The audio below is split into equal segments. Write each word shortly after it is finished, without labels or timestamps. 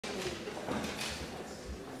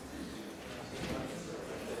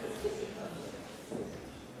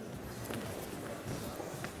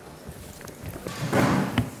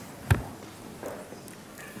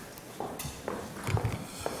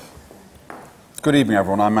Good evening,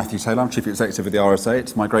 everyone. I'm Matthew Taylor. I'm Chief Executive of the RSA.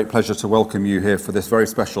 It's my great pleasure to welcome you here for this very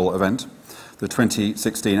special event, the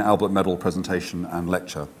 2016 Albert Medal presentation and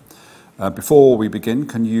lecture. Before we begin,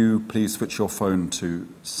 can you please switch your phone to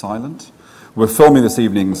silent? We're filming this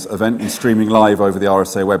evening's event and streaming live over the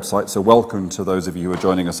RSA website, so welcome to those of you who are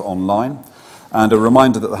joining us online. And a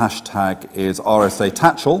reminder that the hashtag is RSA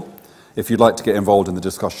Tatchell, if you'd like to get involved in the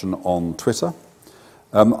discussion on Twitter.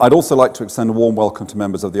 I'd also like to extend a warm welcome to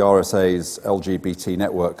members of the RSA's LGBT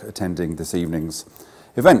network attending this evening's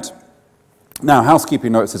event. Now,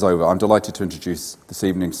 housekeeping notice is over. I'm delighted to introduce this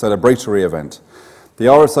evening's celebratory event. The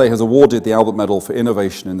RSA has awarded the Albert Medal for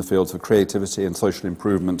innovation in the fields of creativity and social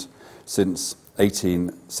improvement since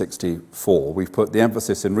 1864. We've put the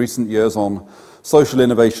emphasis in recent years on social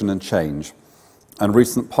innovation and change, and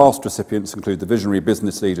recent past recipients include the visionary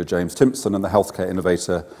business leader James Timpson and the healthcare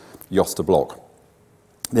innovator Josta Block.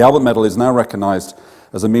 The Albert Medal is now recognised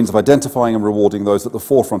as a means of identifying and rewarding those at the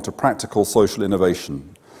forefront of practical social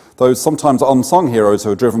innovation, those sometimes unsung heroes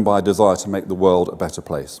who are driven by a desire to make the world a better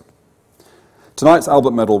place. Tonight's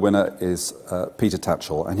Albert Medal winner is Peter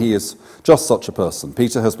Tatchell, and he is just such a person.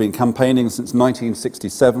 Peter has been campaigning since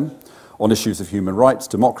 1967 on issues of human rights,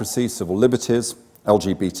 democracy, civil liberties,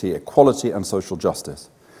 LGBT equality and social justice.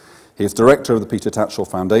 He is director of the Peter Tatchell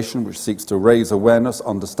Foundation, which seeks to raise awareness,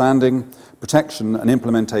 understanding, protection and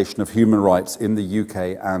implementation of human rights in the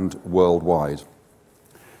UK and worldwide.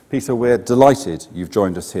 Peter, we're delighted you've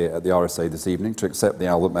joined us here at the RSA this evening to accept the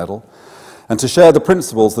Albert Medal and to share the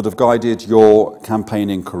principles that have guided your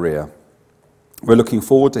campaigning career. We're looking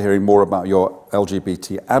forward to hearing more about your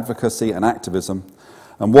LGBT advocacy and activism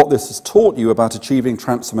and what this has taught you about achieving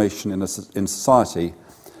transformation in society,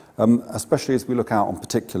 especially as we look out on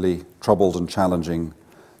particularly troubled and challenging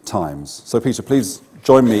times. So, Peter, please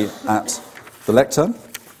join me at the lectern.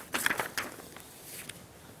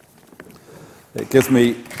 It gives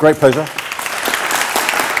me great pleasure.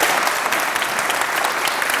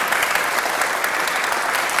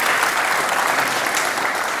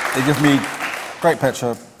 It gives me great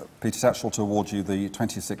pleasure, Peter Tatchell, to award you the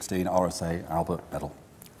 2016 RSA Albert Medal.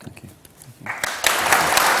 Thank you.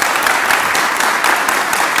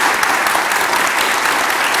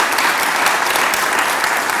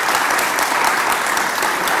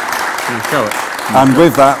 And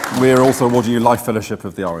with that, we're also awarding you Life Fellowship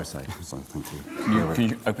of the RSA. So thank you. Can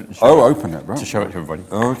you open it and show it? Open it, right? To show it to everybody.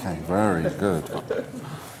 Okay, very good.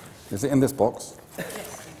 Is it in this box?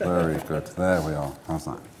 Very good. There we are. How's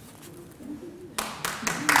that?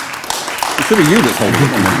 It should be you that's holding it.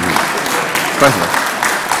 Both of us.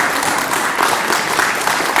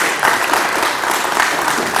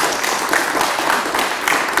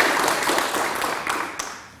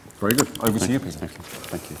 Very good. Over to you, Peter.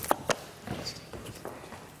 Thank you.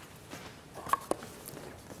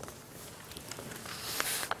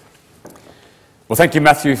 Well, thank you,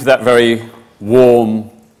 Matthew, for that very warm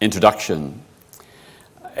introduction.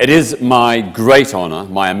 It is my great honour,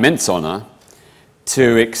 my immense honour,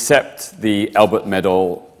 to accept the Albert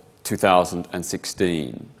Medal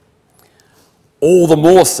 2016. All the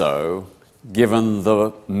more so, given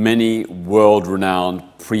the many world-renowned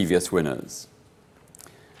previous winners.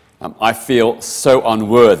 I feel so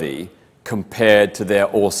unworthy compared to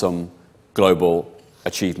their awesome global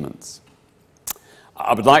achievements.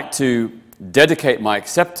 I would like to dedicate my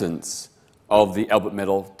acceptance of the Albert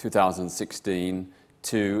Medal 2016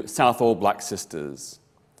 to Southall Black sisters,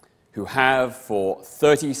 who have for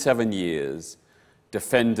 37 years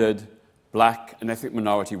defended black and ethnic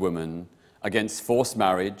minority women against forced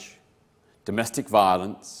marriage, domestic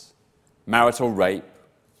violence, marital rape,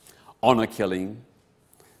 honour killing,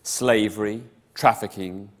 slavery,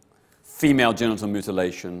 trafficking, female genital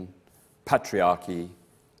mutilation, patriarchy,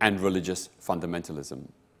 and religious fundamentalism.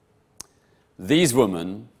 These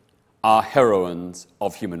women are heroines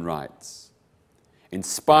of human rights,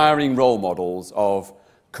 inspiring role models of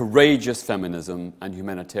courageous feminism and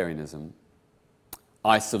humanitarianism.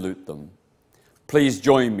 I salute them. Please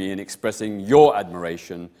join me in expressing your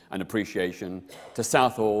admiration and appreciation to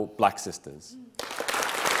Southall Black sisters.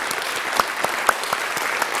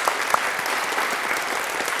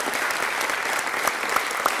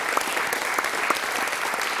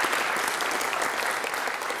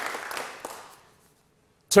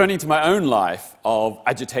 Turning to my own life of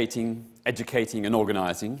agitating, educating and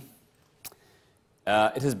organising,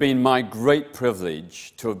 it has been my great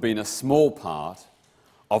privilege to have been a small part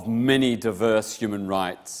of many diverse human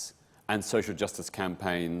rights and social justice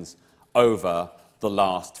campaigns over the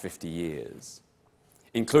last 50 years,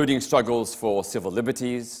 including struggles for civil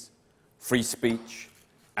liberties, free speech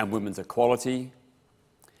and women's equality,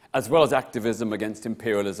 as well as activism against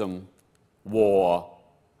imperialism war,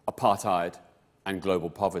 apartheid, and global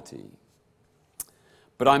poverty.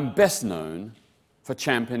 But I'm best known for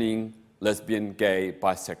championing lesbian, gay,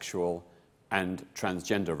 bisexual, and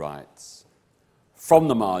transgender rights, from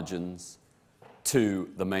the margins to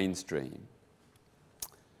the mainstream.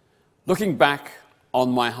 Looking back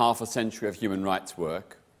on my half a century of human rights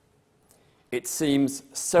work, it seems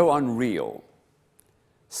so unreal,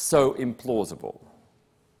 so implausible.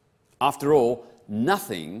 After all,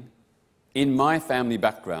 nothing in my family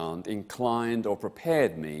background inclined or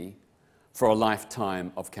prepared me for a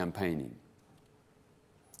lifetime of campaigning.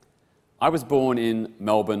 I was born in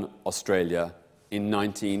Melbourne, Australia in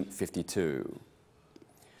 1952,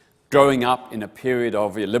 growing up in a period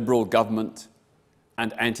of illiberal government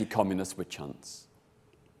and anti-communist witch hunts.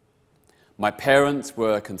 My parents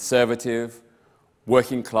were conservative,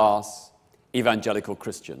 working-class, evangelical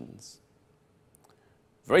Christians,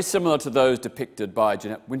 very similar to those depicted by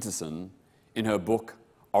Jeanette Winterson in her book,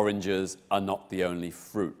 Oranges Are Not the Only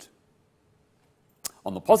Fruit.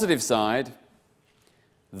 On the positive side,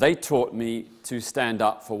 they taught me to stand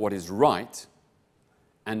up for what is right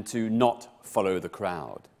and to not follow the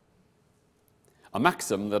crowd. A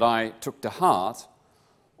maxim that I took to heart,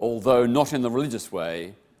 although not in the religious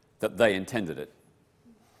way that they intended it.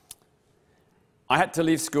 I had to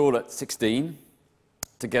leave school at 16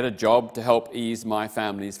 to get a job to help ease my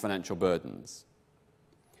family's financial burdens.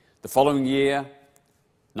 The following year,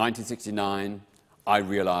 1969, I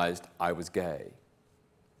realized I was gay.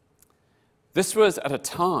 This was at a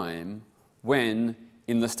time when,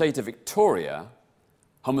 in the state of Victoria,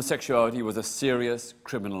 homosexuality was a serious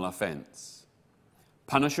criminal offence,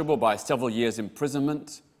 punishable by several years'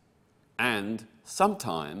 imprisonment and,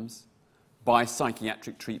 sometimes, by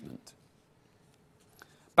psychiatric treatment.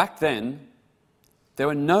 Back then, there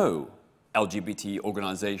were no LGBT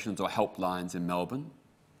organisations or helplines in Melbourne,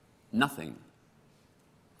 nothing.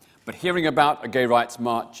 But hearing about a gay rights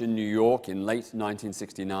march in New York in late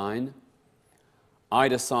 1969, I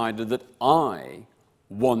decided that I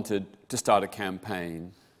wanted to start a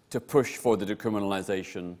campaign to push for the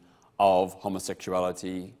decriminalisation of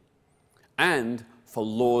homosexuality and for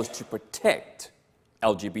laws to protect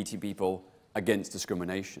LGBT people against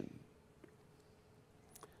discrimination.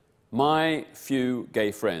 My few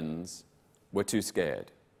gay friends were too scared.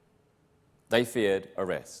 They feared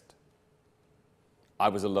arrest. I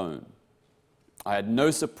was alone. I had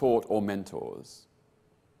no support or mentors.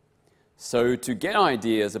 So to get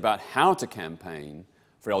ideas about how to campaign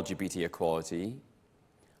for LGBT equality,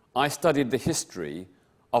 I studied the history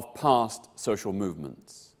of past social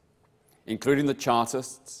movements, including the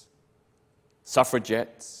Chartists,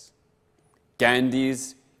 suffragettes,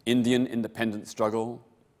 Gandhi's Indian independence struggle,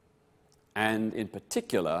 and in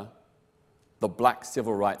particular, the Black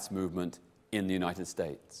civil rights movement in the United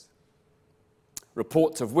States,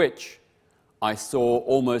 reports of which I saw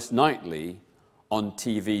almost nightly on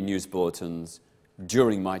TV news bulletins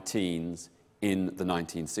during my teens in the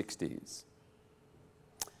 1960s.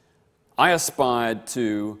 I aspired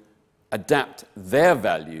to adapt their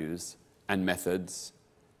values and methods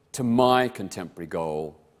to my contemporary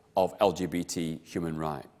goal of LGBT human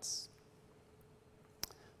rights.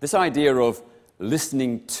 This idea of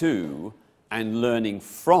listening to and learning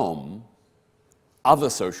from other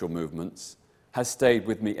social movements has stayed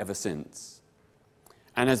with me ever since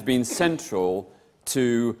and has been central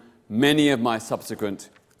to many of my subsequent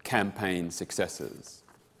campaign successes.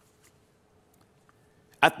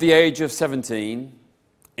 At the age of 17,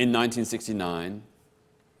 in 1969,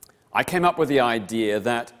 I came up with the idea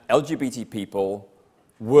that LGBT people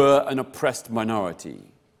were an oppressed minority,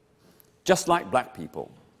 just like black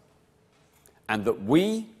people, and that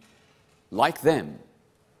we, like them,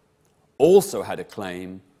 also had a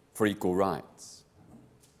claim for equal rights.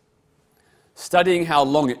 Studying how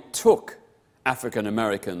long it took African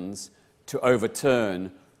Americans to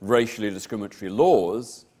overturn racially discriminatory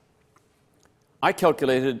laws, I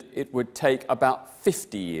calculated it would take about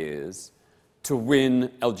 50 years to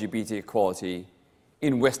win LGBT equality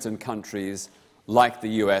in Western countries like the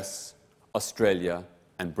US, Australia,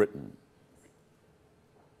 and Britain.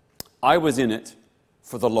 I was in it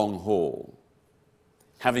for the long haul,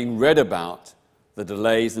 having read about the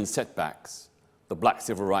delays and setbacks the Black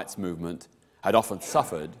civil rights movement had often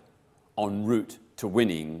suffered en route to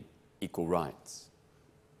winning equal rights.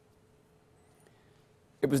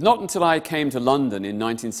 It was not until I came to London in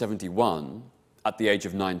 1971, at the age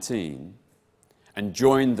of 19, and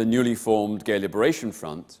joined the newly formed Gay Liberation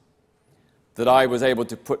Front, that I was able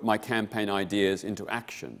to put my campaign ideas into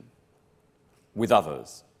action with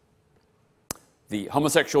others. The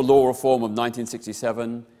homosexual law reform of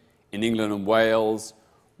 1967 in England and Wales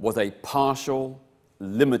was a partial,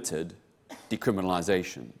 limited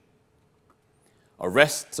decriminalisation.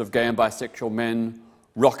 Arrests of gay and bisexual men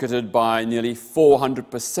rocketed by nearly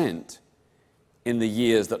 400% in the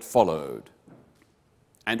years that followed,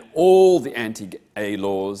 and all the anti-gay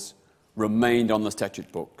laws remained on the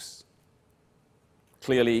statute books.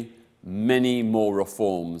 Clearly, many more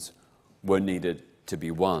reforms were needed to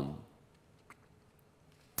be won.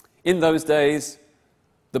 In those days,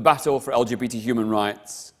 the battle for LGBT human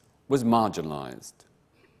rights was marginalised.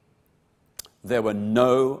 There were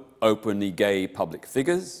no openly gay public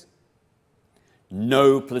figures,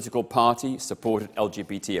 no political party supported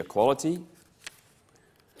LGBT equality.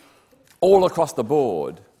 All across the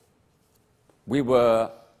board, we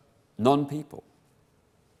were non-people.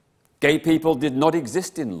 Gay people did not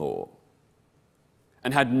exist in law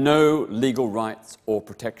and had no legal rights or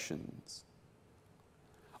protections.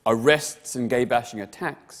 Arrests and gay-bashing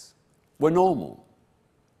attacks were normal.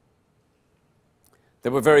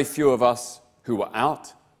 There were very few of us who were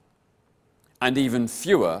out, and even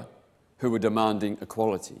fewer who were demanding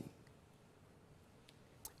equality.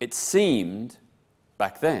 It seemed,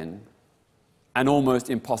 back then, an almost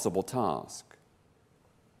impossible task.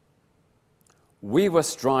 We were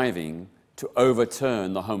striving to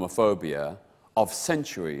overturn the homophobia of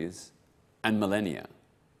centuries and millennia.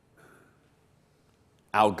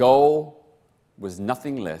 Our goal was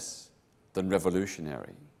nothing less than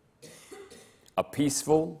revolutionary. A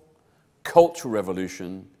peaceful, cultural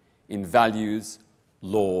revolution in values,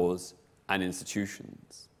 laws, and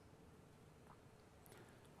institutions.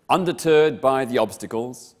 Undeterred by the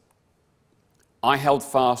obstacles, I held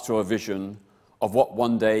fast to a vision of what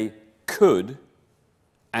one day could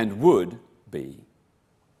and would be.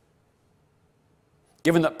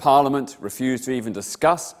 Given that Parliament refused to even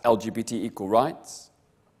discuss LGBT equal rights,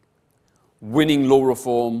 winning law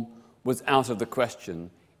reform was out of the question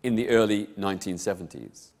in the early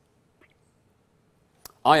 1970s.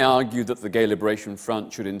 I argued that the Gay Liberation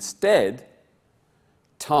Front should instead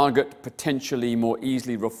target potentially more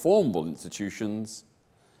easily reformable institutions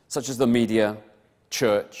such as the media,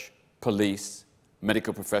 church, police,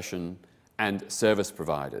 medical profession, and service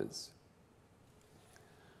providers.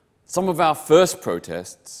 Some of our first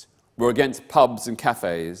protests were against pubs and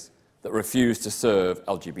cafes that refused to serve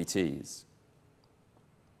LGBTs.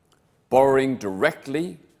 Borrowing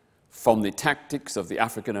directly from the tactics of the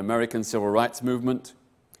African American civil rights movement,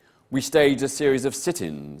 we staged a series of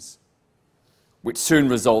sit-ins, which soon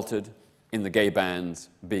resulted in the gay bans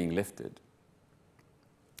being lifted.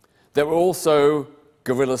 There were also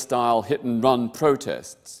guerrilla-style hit-and-run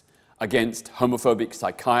protests against homophobic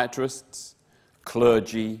psychiatrists,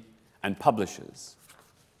 clergy, and publishers.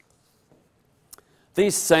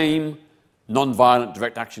 These same non-violent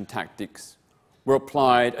direct action tactics were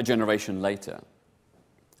applied a generation later,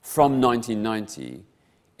 from 1990,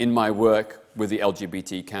 in my work with the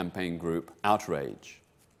LGBT campaign group Outrage.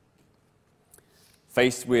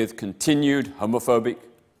 Faced with continued homophobic,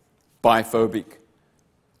 biphobic,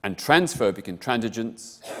 and transphobic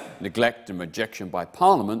intransigence, neglect and rejection by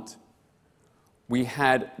Parliament, we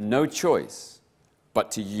had no choice but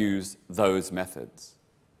to use those methods.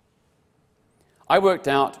 I worked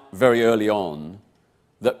out very early on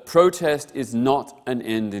that protest is not an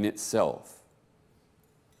end in itself.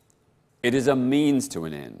 It is a means to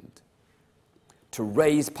an end, to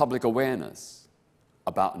raise public awareness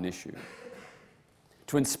about an issue,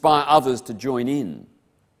 to inspire others to join in,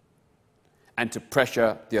 and to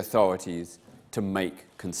pressure the authorities to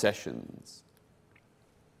make concessions.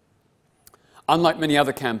 Unlike many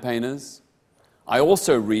other campaigners, I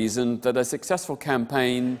also reasoned that a successful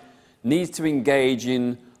campaign needs to engage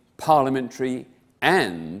in parliamentary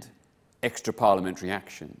and extra-parliamentary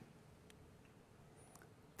action.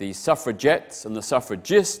 The suffragettes and the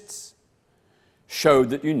suffragists showed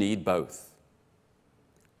that you need both.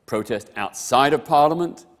 Protest outside of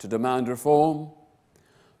Parliament to demand reform,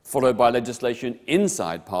 followed by legislation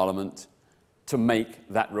inside Parliament to make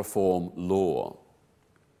that reform law.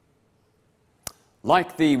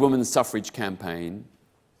 Like the women's suffrage campaign,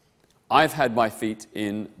 I've had my feet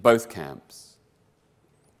in both camps,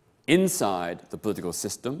 inside the political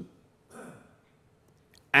system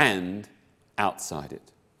and outside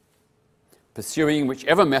it, pursuing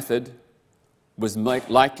whichever method was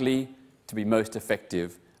likely to be most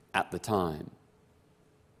effective at the time.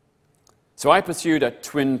 So I pursued a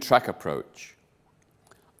twin-track approach.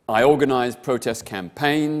 I organized protest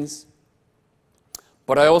campaigns,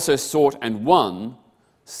 but I also sought and won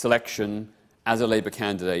selection as a Labour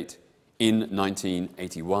candidate in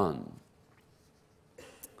 1981.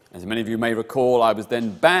 As many of you may recall, I was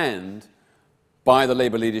then banned by the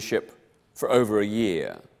Labour leadership for over a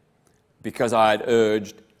year because I had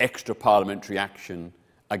urged extra-parliamentary action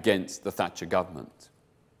against the Thatcher government.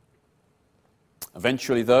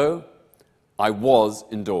 Eventually, though, I was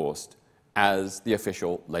endorsed as the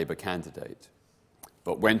official Labour candidate,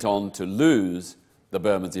 but went on to lose the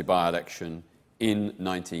Bermondsey by-election in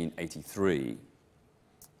 1983.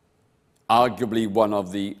 Arguably one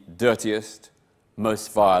of the dirtiest,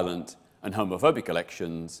 most violent and homophobic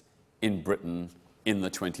elections in Britain in the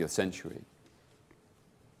 20th century.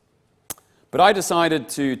 But I decided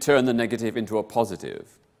to turn the negative into a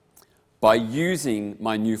positive by using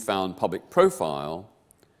my newfound public profile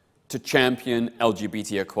to champion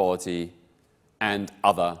LGBT equality and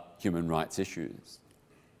other human rights issues.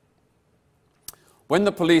 When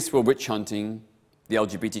the police were witch hunting the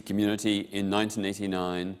LGBT community in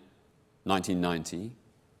 1989, 1990,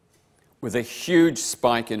 with a huge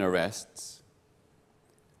spike in arrests,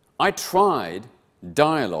 I tried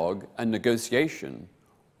dialogue and negotiation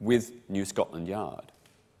with New Scotland Yard.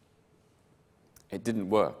 It didn't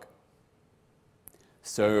work.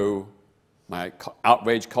 So my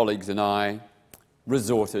outraged colleagues and I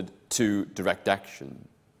resorted to direct action,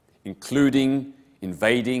 including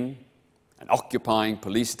invading and occupying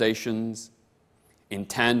police stations in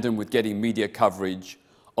tandem with getting media coverage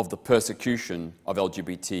of the persecution of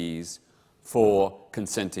LGBTs for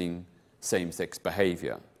consenting same-sex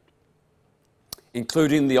behaviour,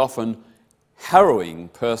 including the often harrowing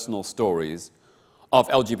personal stories of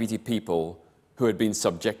LGBT people who had been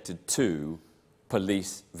subjected to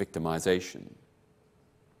police victimization.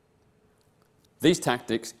 These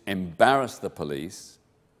tactics embarrassed the police,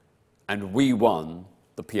 and we won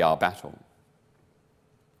the PR battle.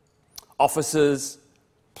 Officers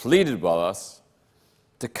pleaded with us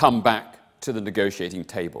to come back to the negotiating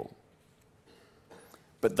table.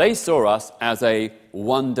 But they saw us as a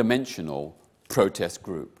one-dimensional protest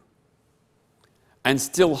group and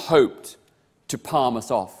still hoped to palm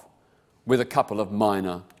us off with a couple of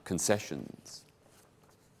minor concessions.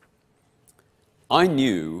 I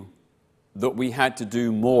knew that we had to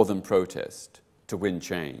do more than protest to win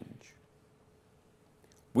change.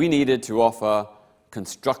 We needed to offer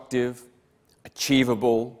constructive,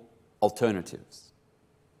 achievable alternatives.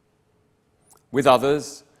 With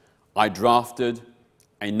others, I drafted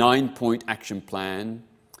a 9-point action plan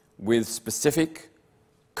with specific,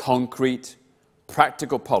 concrete,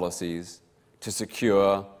 practical policies to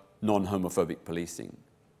secure non-homophobic policing.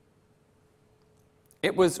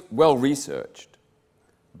 It was well researched,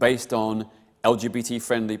 based on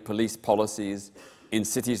LGBT-friendly police policies in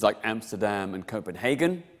cities like Amsterdam and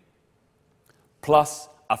Copenhagen, plus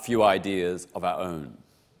a few ideas of our own.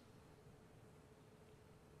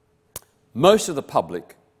 Most of the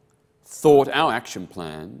public thought our action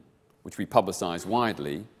plan, which we publicised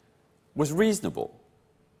widely, was reasonable.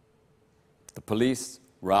 The police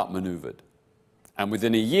were outmanoeuvred, and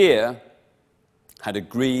within a year had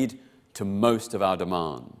agreed to most of our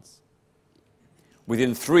demands.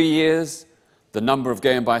 Within 3 years, the number of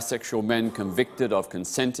gay and bisexual men convicted of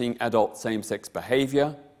consenting adult same-sex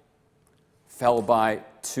behaviour fell by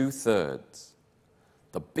 2/3,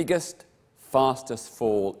 the biggest, fastest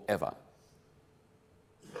fall ever.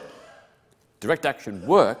 Direct action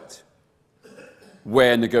worked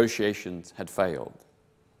where negotiations had failed.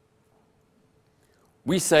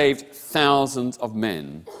 We saved thousands of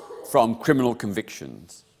men from criminal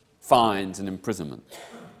convictions, fines and imprisonment,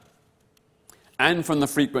 and from the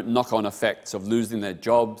frequent knock-on effects of losing their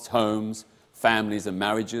jobs, homes, families and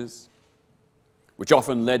marriages, which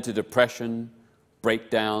often led to depression,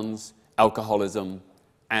 breakdowns, alcoholism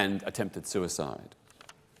and attempted suicide.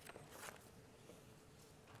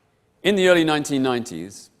 In the early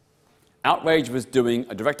 1990s, Outrage was doing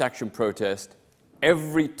a direct action protest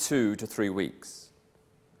every 2 to 3 weeks,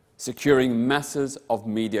 securing masses of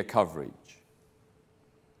media coverage.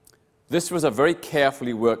 This was a very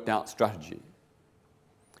carefully worked out strategy.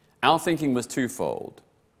 Our thinking was twofold.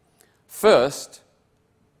 First,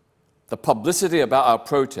 the publicity about our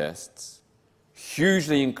protests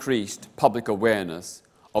hugely increased public awareness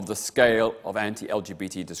of the scale of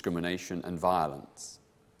anti-LGBT discrimination and violence.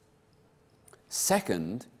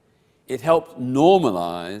 Second, it helped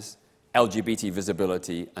normalize LGBT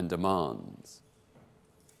visibility and demands.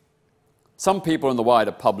 Some people in the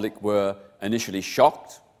wider public were initially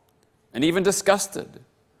shocked and even disgusted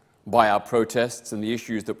by our protests and the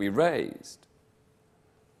issues that we raised.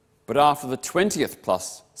 But after the 20th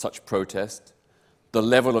plus such protest, the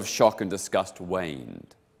level of shock and disgust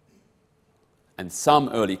waned, and some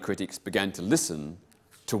early critics began to listen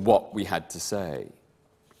to what we had to say.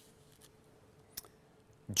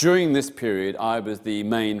 During this period, I was the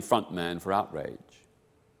main frontman for Outrage.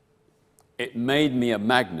 It made me a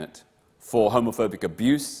magnet for homophobic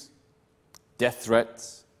abuse, death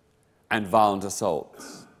threats, and violent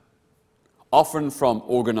assaults, often from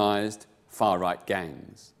organized far-right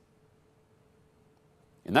gangs.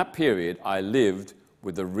 In that period, I lived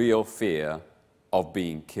with the real fear of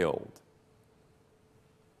being killed.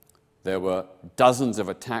 There were dozens of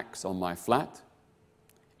attacks on my flat,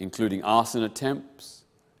 including arson attempts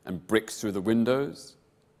and bricks through the windows.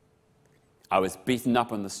 I was beaten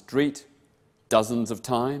up on the street dozens of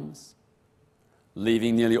times,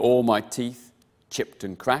 leaving nearly all my teeth chipped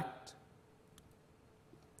and cracked.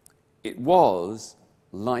 It was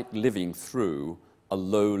like living through a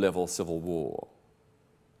low-level civil war.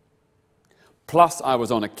 Plus, I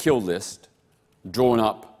was on a kill list drawn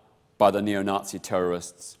up by the neo-Nazi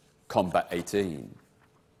terrorists Combat 18.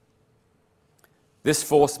 This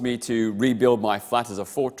forced me to rebuild my flat as a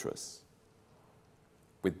fortress,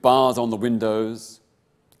 with bars on the windows,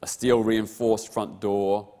 a steel-reinforced front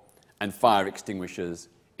door, and fire extinguishers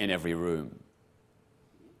in every room.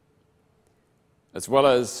 As well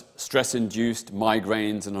as stress-induced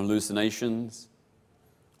migraines and hallucinations,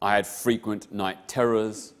 I had frequent night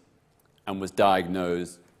terrors and was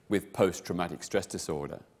diagnosed with post-traumatic stress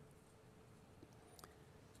disorder.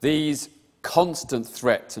 These constant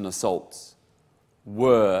threats and assaults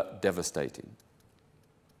were devastating.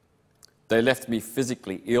 They left me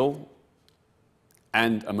physically ill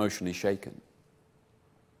and emotionally shaken.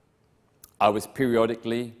 I was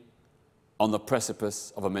periodically on the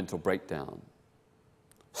precipice of a mental breakdown,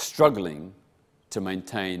 struggling to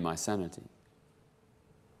maintain my sanity.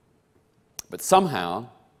 But somehow,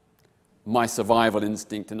 my survival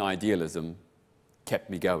instinct and idealism kept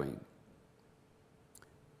me going.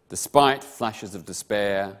 Despite flashes of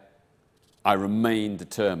despair, I remained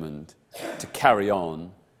determined to carry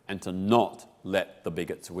on and to not let the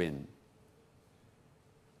bigots win.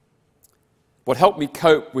 What helped me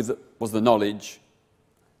cope with was the knowledge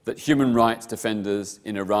that human rights defenders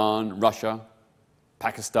in Iran, Russia,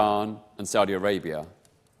 Pakistan, and Saudi Arabia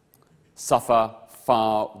suffer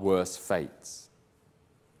far worse fates.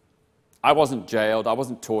 I wasn't jailed, I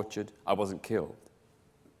wasn't tortured, I wasn't killed.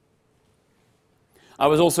 I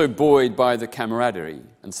was also buoyed by the camaraderie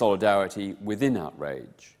and solidarity within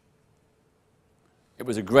outrage. It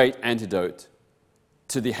was a great antidote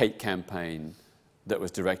to the hate campaign that was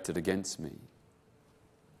directed against me.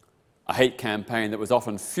 A hate campaign that was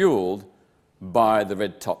often fueled by the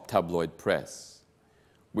red-top tabloid press,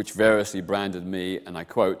 which variously branded me, and I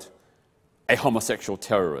quote, a homosexual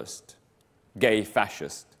terrorist, gay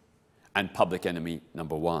fascist, and public enemy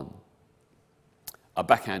number one. A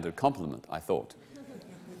backhanded compliment, I thought.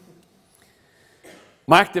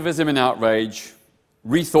 My activism and outrage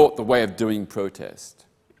rethought the way of doing protest.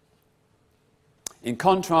 In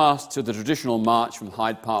contrast to the traditional march from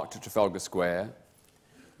Hyde Park to Trafalgar Square,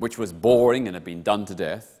 which was boring and had been done to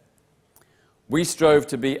death, we strove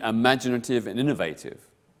to be imaginative and innovative,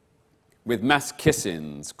 with mass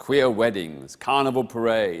kiss-ins, queer weddings, carnival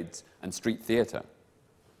parades, and street theatre.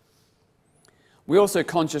 We also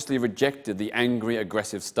consciously rejected the angry,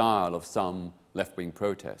 aggressive style of some left-wing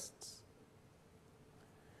protests,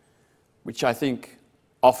 which I think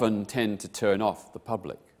often tend to turn off the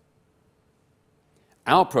public.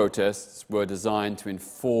 Our protests were designed to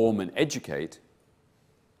inform and educate,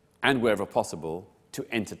 and wherever possible, to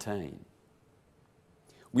entertain.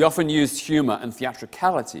 We often used humour and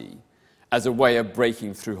theatricality as a way of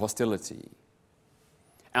breaking through hostility.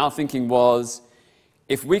 Our thinking was,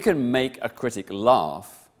 if we can make a critic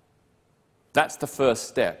laugh, that's the first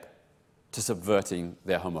step to subverting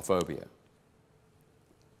their homophobia.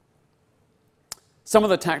 Some of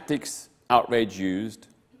the tactics outrage used,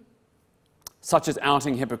 such as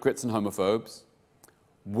outing hypocrites and homophobes,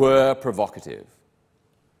 were provocative.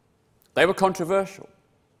 They were controversial.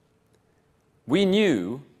 We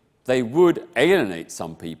knew they would alienate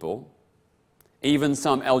some people, even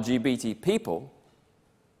some LGBT people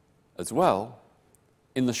as well,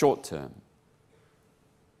 in the short term.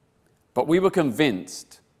 But we were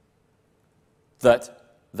convinced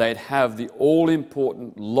that they'd have the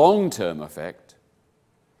all-important long-term effect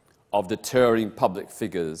of deterring public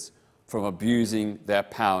figures from abusing their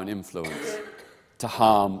power and influence to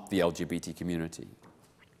harm the LGBT community.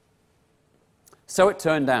 So it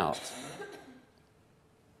turned out,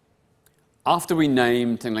 after we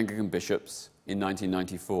named 10 Anglican bishops in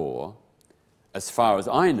 1994, as far as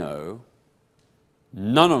I know,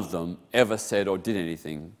 none of them ever said or did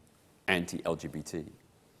anything anti-LGBT.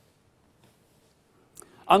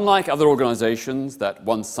 Unlike other organizations that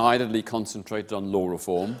one-sidedly concentrated on law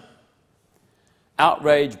reform,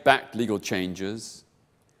 outrage backed legal changes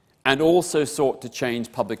and also sought to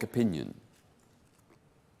change public opinion.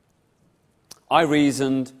 I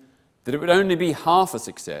reasoned that it would only be half a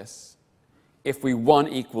success if we won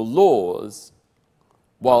equal laws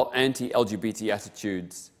while anti-LGBT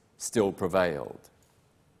attitudes still prevailed.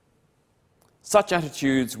 Such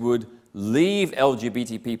attitudes would leave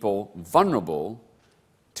LGBT people vulnerable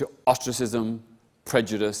to ostracism,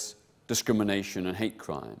 prejudice, discrimination, and hate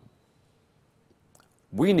crime.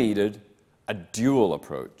 We needed a dual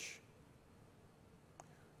approach.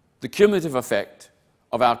 The cumulative effect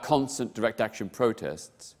of our constant direct action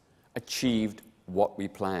protests achieved what we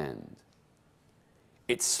planned.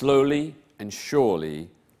 It slowly and surely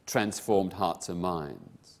transformed hearts and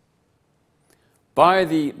minds. By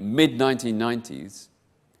the mid-1990s,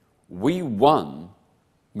 we won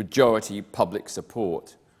majority public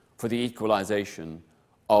support for the equalization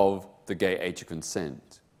of the gay age of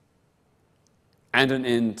consent and an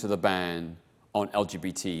end to the ban on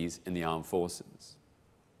LGBTs in the armed forces.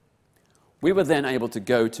 We were then able to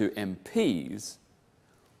go to MPs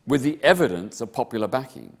with the evidence of popular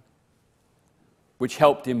backing, which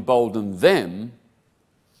helped embolden them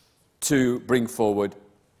to bring forward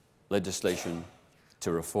legislation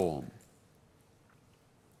to reform.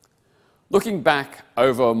 Looking back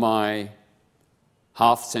over my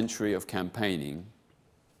half-century of campaigning,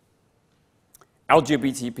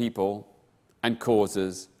 LGBT people and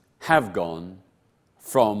causes have gone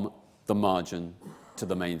from the margin to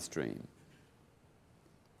the mainstream.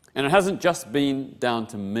 And it hasn't just been down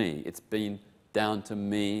to me, it's been down to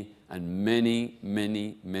me and many,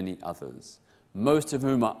 many, many others, most of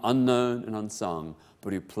whom are unknown and unsung,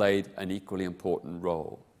 but who played an equally important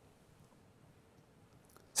role.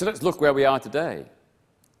 So let's look where we are today,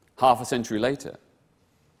 half a century later.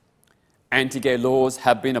 Anti-gay laws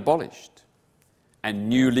have been abolished, and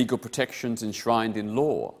new legal protections enshrined in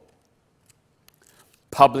law.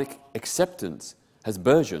 Public acceptance has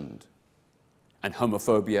burgeoned, and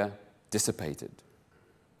homophobia dissipated.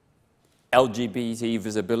 LGBT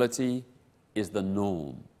visibility is the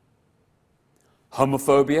norm.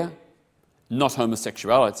 Homophobia, not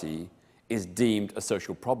homosexuality, is deemed a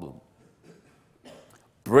social problem.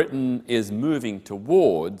 Britain is moving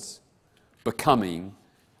towards becoming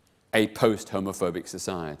a post-homophobic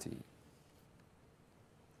society.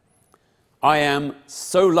 I am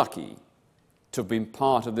so lucky to have been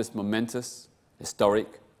part of this momentous, historic,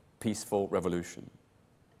 peaceful revolution,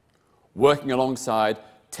 working alongside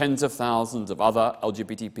tens of thousands of other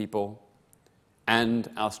LGBT people and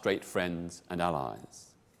our straight friends and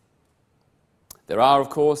allies. There are, of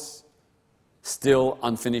course, still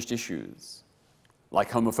unfinished issues,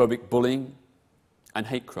 like homophobic bullying and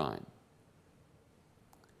hate crime,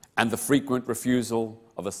 and the frequent refusal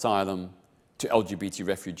of asylum to LGBT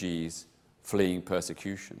refugees fleeing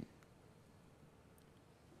persecution.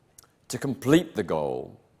 To complete the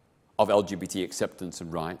goal of LGBT acceptance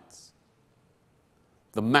and rights,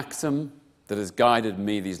 the maxim that has guided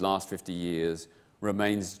me these last 50 years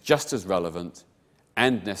remains just as relevant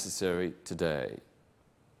and necessary today.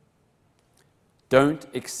 Don't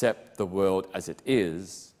accept the world as it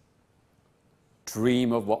is,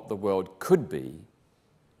 dream of what the world could be,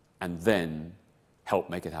 and then help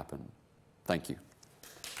make it happen. Thank you.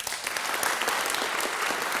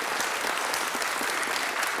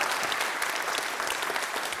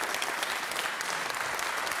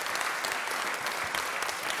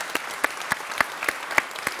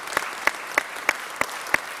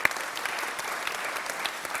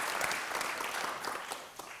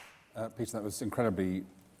 Peter, that was incredibly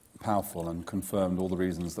powerful and confirmed all the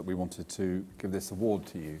reasons that we wanted to give this award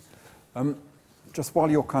to you. Just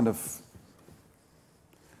while you're kind of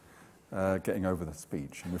getting over the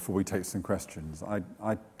speech, and before we take some questions,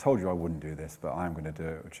 I told you I wouldn't do this, but I am going to do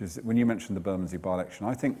it, which is when you mentioned the Bermondsey by-election,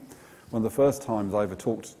 I think one of the first times I ever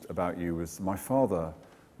talked about you was my father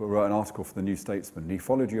wrote an article for the New Statesman, and he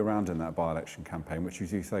followed you around in that by-election campaign, which,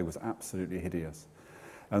 as you say, was absolutely hideous.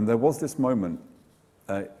 And there was this moment,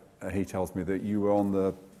 he tells me, that you were on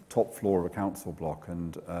the top floor of a council block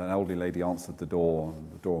and an elderly lady answered the door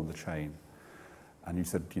on the chain. And you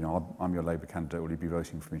said, you know, I'm your Labour candidate, will you be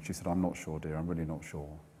voting for me? She said, I'm not sure, dear, I'm really not sure.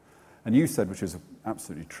 And you said, which is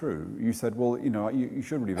absolutely true, you said, well, you know, you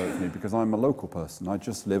should really vote for me because I'm a local person, I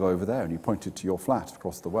just live over there. And you pointed to your flat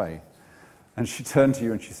across the way. And she turned to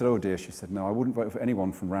you and she said, oh dear, she said, no, I wouldn't vote for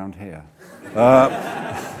anyone from round here.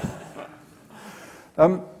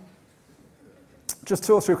 Just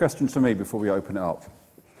 2 or 3 questions for me before we open it up.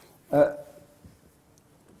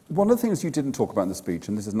 One of the things you didn't talk about in the speech,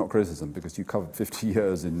 and this is not criticism because you covered 50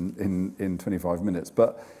 years in 25 minutes,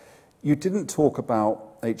 but you didn't talk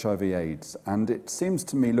about HIV/AIDS, and it seems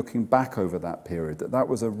to me, looking back over that period, that that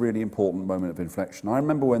was a really important moment of inflection. I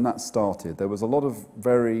remember when that started, there was a lot of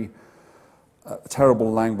very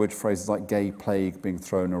terrible language, phrases like gay plague being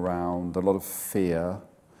thrown around, a lot of fear.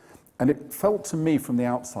 And it felt to me from the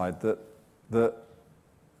outside that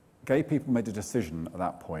gay people made a decision at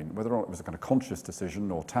that point, whether or not it was a kind of conscious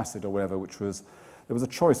decision or tacit or whatever, which was, there was a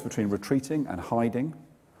choice between retreating and hiding,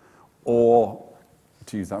 or,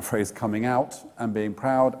 to use that phrase, coming out and being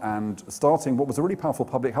proud and starting what was a really powerful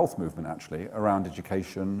public health movement, actually, around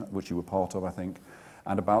education, which you were part of, I think,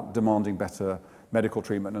 and about demanding better medical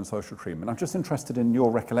treatment and social treatment. I'm just interested in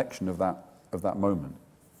your recollection of that moment.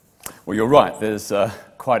 Well, you're right. There's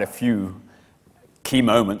quite a few key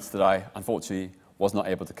moments that I, unfortunately, was not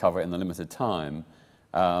able to cover in the limited time.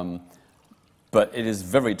 But it is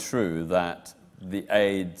very true that the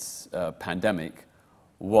AIDS pandemic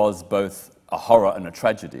was both a horror and a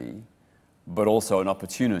tragedy, but also an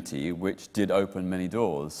opportunity which did open many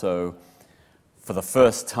doors. So for the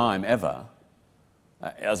first time ever,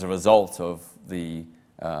 as a result of the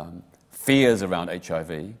fears around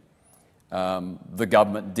HIV, the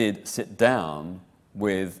government did sit down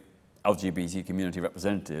with LGBT community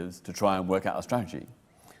representatives to try and work out a strategy.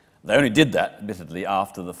 They only did that, admittedly,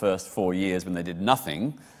 after the first 4 years when they did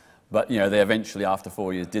nothing, but they eventually, after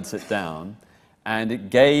 4 years, did sit down, and it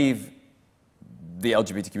gave the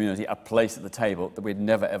LGBT community a place at the table that we'd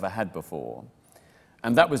never, ever had before.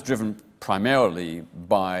 And that was driven primarily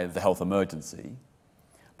by the health emergency.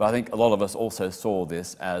 But I think a lot of us also saw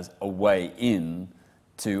this as a way in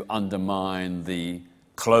to undermine the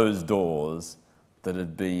closed doors that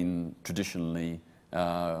had been traditionally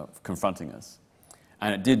confronting us.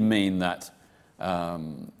 And it did mean that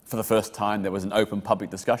for the first time there was an open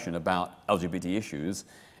public discussion about LGBT issues,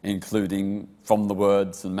 including from the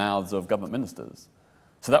words and mouths of government ministers.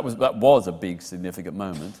 So that was a big, significant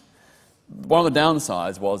moment. One of the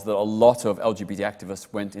downsides was that a lot of LGBT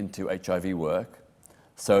activists went into HIV work,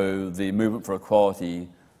 so the movement for equality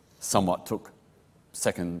somewhat took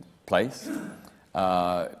second place.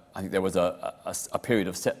 I think there was a period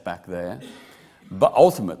of setback there, but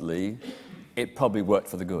ultimately it probably worked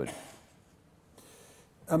for the good.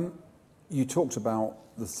 You talked about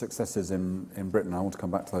the successes in Britain. I want to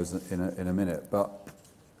come back to those in a minute, but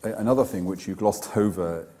another thing which you glossed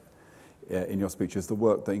over in your speech is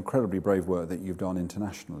the incredibly brave work that you've done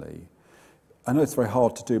internationally. I know it's very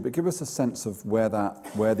hard to do, but give us a sense of where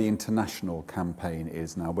the international campaign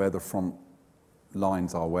is now, where the front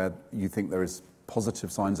lines are, where you think there is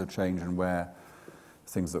positive signs of change and where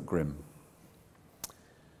things look grim.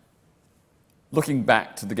 Looking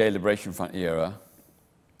back to the Gay Liberation Front era,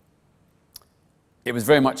 it was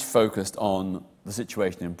very much focused on the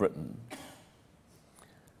situation in Britain.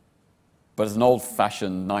 But as an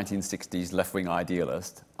old-fashioned 1960s left-wing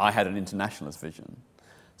idealist, I had an internationalist vision.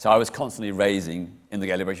 So I was constantly raising in the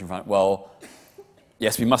Gay Liberation Front, well,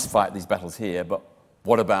 yes, we must fight these battles here, but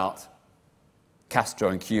what about Castro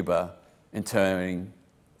in Cuba interning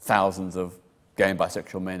thousands of gay and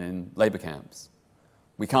bisexual men in labor camps?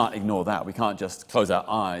 We can't ignore that. We can't just close our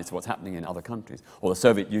eyes to what's happening in other countries. Or the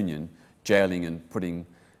Soviet Union jailing and putting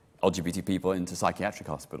LGBT people into psychiatric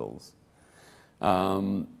hospitals.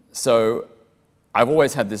 So I've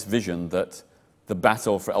always had this vision that the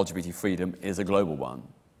battle for LGBT freedom is a global one.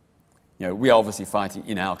 We are obviously fighting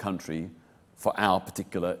in our country for our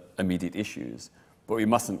particular immediate issues, but we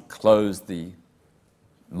mustn't close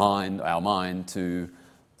our mind to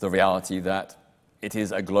the reality that it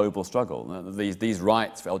is a global struggle. These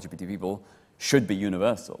rights for LGBT people should be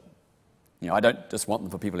universal. I don't just want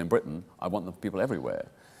them for people in Britain, I want them for people everywhere.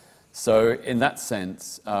 So in that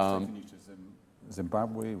sense...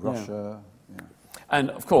 Zimbabwe, Russia... Yeah. And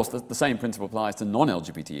of course, the same principle applies to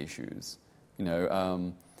non-LGBT issues.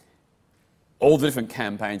 All the different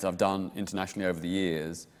campaigns I've done internationally over the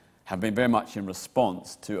years have been very much in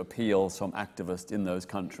response to appeals from activists in those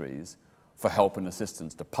countries for help and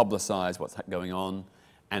assistance, to publicize what's going on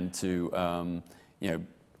and to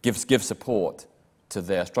give support to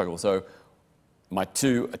their struggle. So my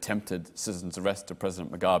 2 attempted citizens' arrests of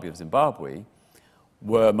President Mugabe of Zimbabwe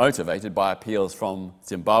were motivated by appeals from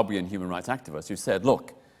Zimbabwean human rights activists who said,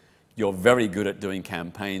 look, you're very good at doing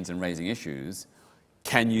campaigns and raising issues.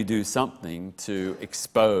 Can you do something to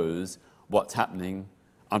expose what's happening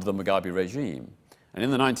under the Mugabe regime? And in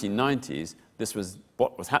the 1990s,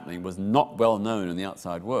 what was happening was not well known in the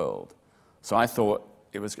outside world. So I thought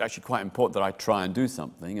it was actually quite important that I try and do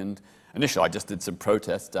something. And initially, I just did some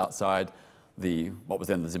protests outside what was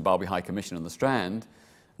then the Zimbabwe High Commission on the Strand,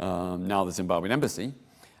 now the Zimbabwean Embassy.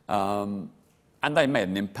 And they made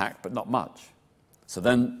an impact, but not much. So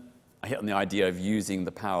then I hit on the idea of using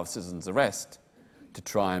the power of citizen's arrest to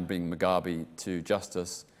try and bring Mugabe to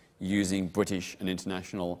justice using British and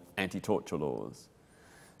international anti-torture laws.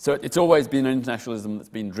 So it's always been an internationalism that's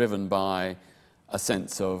been driven by a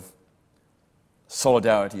sense of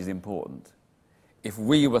solidarity is important. If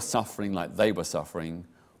we were suffering like they were suffering,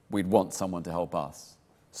 we'd want someone to help us.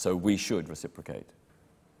 So we should reciprocate.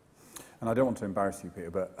 And I don't want to embarrass you, Peter,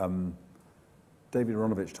 but David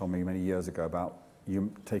Aronovich told me many years ago about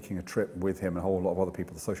you taking a trip with him and a whole lot of other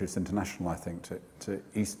people, the Socialist International, I think, to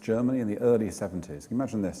East Germany in the early 70s. Can you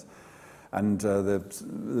imagine this? And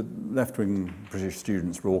the left-wing British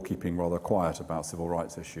students were all keeping rather quiet about civil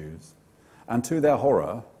rights issues. And to their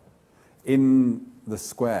horror, in the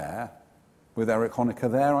square, with Erich Honecker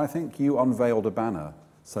there, I think, you unveiled a banner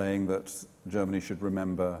saying that Germany should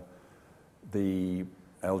remember the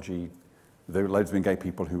lesbian gay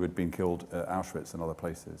people who had been killed at Auschwitz and other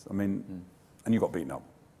places. I mean, and you got beaten up.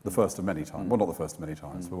 The first of many times. Well, not the first of many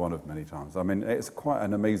times, but one of many times. I mean, it's quite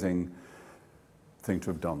an amazing thing to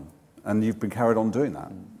have done. And you've been carried on doing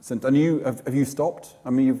that. Since, and have you stopped? I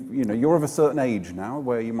mean, you're of a certain age now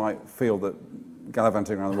where you might feel that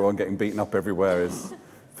gallivanting around the world and getting beaten up everywhere is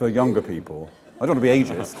for younger people. I don't want to be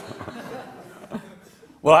ageist.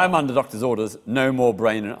 Well, I'm under doctor's orders, no more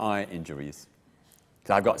brain and eye injuries.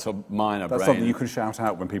 Because I've got some minor brain. That's something you can shout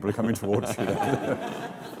out when people are coming towards you.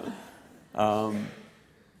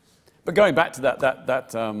 But going back to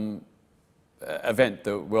that event,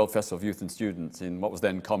 the World Festival of Youth and Students in what was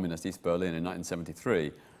then communist East Berlin in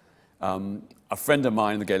 1973, a friend of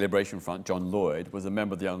mine in the Gay Liberation Front, John Lloyd, was a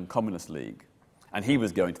member of the Young Communist League. And he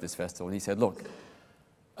was going to this festival, and he said, look,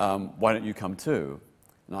 why don't you come too?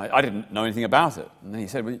 And I didn't know anything about it. And he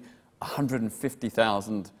said, well,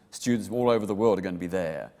 150,000 students all over the world are going to be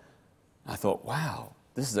there. And I thought, wow,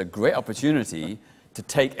 this is a great opportunity to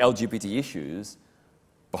take LGBT issues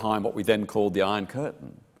behind what we then called the Iron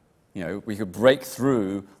Curtain. We could break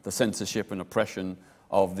through the censorship and oppression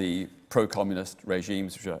of the pro-communist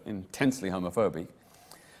regimes, which are intensely homophobic.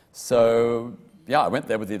 So, yeah, I went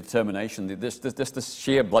there with the determination, this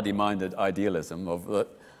sheer bloody-minded idealism of,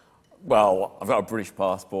 well, I've got a British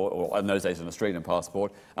passport, or in those days an Australian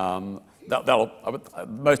passport. Most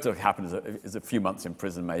of it happened is a few months in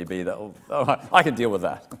prison, maybe. I can deal with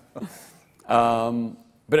that.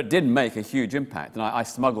 But it did make a huge impact, and I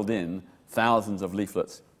smuggled in thousands of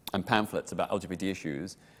leaflets and pamphlets about LGBT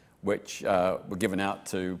issues, which were given out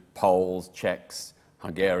to Poles, Czechs,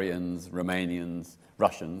 Hungarians, Romanians,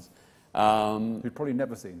 Russians. You've probably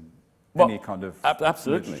never seen any kind of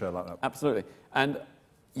literature like that. Absolutely. And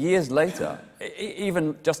years later,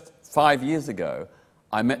 even just 5 years ago,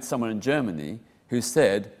 I met someone in Germany who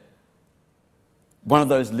said one of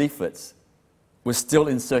those leaflets was still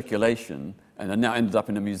in circulation and now ended up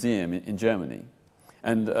in a museum in Germany.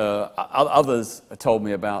 And others told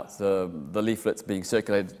me about the leaflets being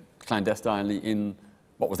circulated clandestinely in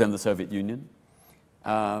what was then the Soviet Union.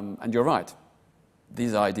 And you're right,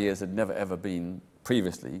 these ideas had never ever been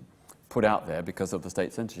previously put out there because of the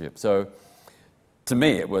state censorship. So to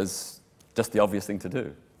me, it was just the obvious thing to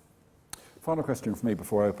do. Final question for me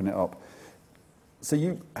before I open it up. So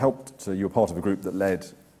you were part of a group that led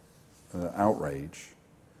Outrage,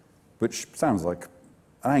 which sounds like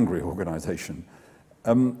an angry organisation.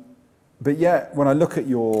 But yet, when I look at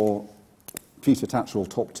your Peter Tatchell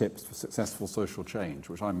top tips for successful social change,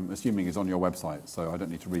 which I'm assuming is on your website, so I don't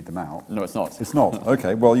need to read them out. No, it's not. It's not?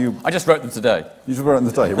 Okay, well I just wrote them today. You just wrote them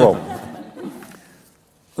today, well.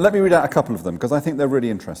 Let me read out a couple of them, because I think they're really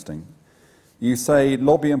interesting. You say,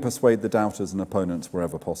 lobby and persuade the doubters and opponents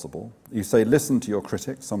wherever possible. You say, listen to your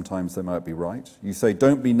critics, sometimes they might be right. You say,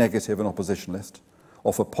 don't be negative and oppositionalist.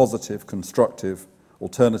 Offer positive, constructive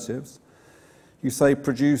alternatives. You say,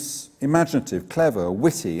 produce imaginative, clever,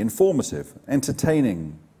 witty, informative,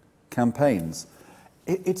 entertaining campaigns.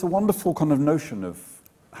 It's a wonderful kind of notion of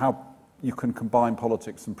how you can combine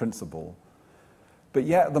politics and principle. But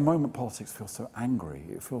yet, at the moment, politics feels so angry.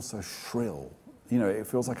 It feels so shrill. It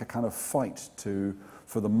feels like a kind of fight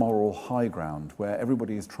for the moral high ground, where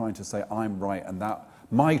everybody is trying to say, I'm right, and that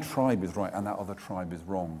my tribe is right, and that other tribe is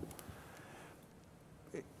wrong.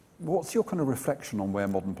 What's your kind of reflection on where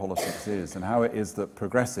modern politics is, and how it is that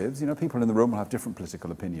progressives, people in the room will have different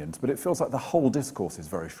political opinions, but it feels like the whole discourse is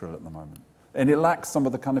very shrill at the moment. And it lacks some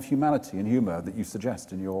of the kind of humanity and humour that you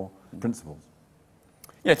suggest in your principles.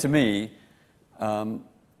 Yeah, to me, the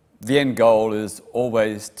end goal is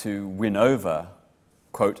always to win over,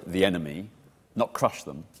 quote, the enemy, not crush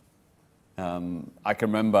them. I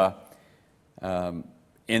can remember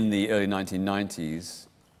in the early 1990s,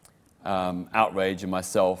 Outrage and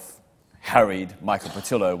myself harried Michael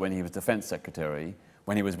Portillo when he was Defence Secretary,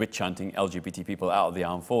 when he was witch hunting LGBT people out of the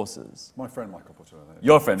armed forces. My friend Michael Portillo.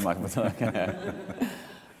 Your friend Michael Portillo, okay.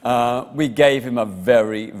 We gave him a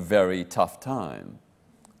very, very tough time.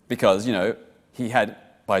 because, you know, he had,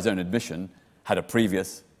 by his own admission, had a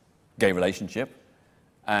previous gay relationship,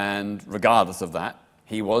 and regardless of that,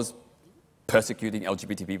 he was persecuting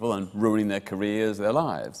LGBT people and ruining their careers, their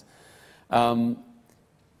lives. Some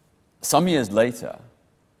years later,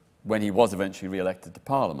 when he was eventually re-elected to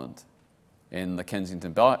Parliament in the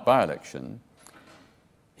Kensington by-election,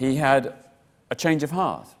 he had a change of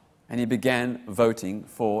heart, and he began voting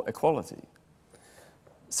for equality.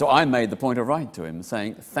 So I made the point of writing to him,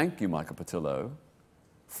 saying, thank you, Michael Patillo,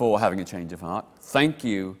 for having a change of heart. Thank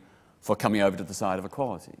you for coming over to the side of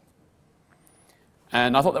equality.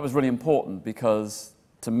 And I thought that was really important because,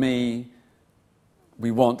 to me,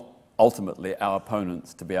 we want, ultimately, our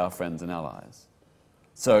opponents to be our friends and allies.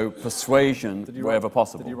 So persuasion, wherever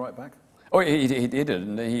possible. Did you write back? Oh, he did,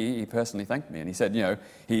 and he personally thanked me. And he said, you know,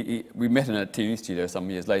 we met in a TV studio some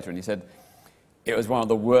years later, and he said it was one of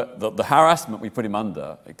the harassment we put him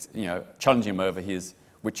under, you know, challenging him over his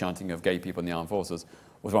witch hunting of gay people in the armed forces,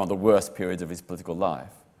 was one of the worst periods of his political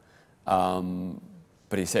life.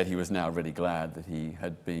 But he said he was now really glad that he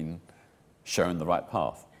had been shown the right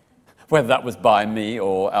path. Whether that was by me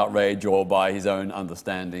or outrage or by his own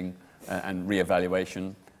understanding and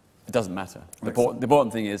re-evaluation, it doesn't matter. The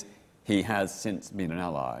important thing is he has since been an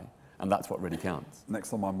ally, and that's what really counts. Next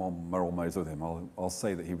time I'm on Merrill Mows with him, I'll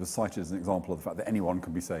say that he was cited as an example of the fact that anyone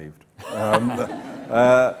can be saved.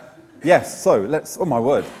 Yes, so let's, oh my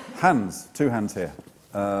word, hands, 2 hands here.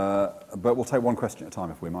 But we'll take one question at a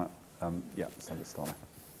time if we might. Yeah, so let's start.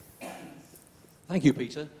 Thank you,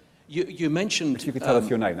 Peter. You mentioned... If you could tell us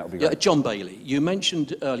your name, that would be great. Yeah, John Bailey. You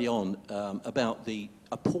mentioned early on about the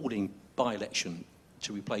appalling by-election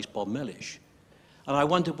to replace Bob Mellish. And I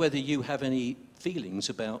wondered whether you have any feelings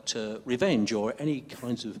about revenge or any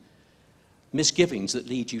kinds of misgivings that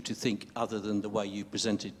lead you to think other than the way you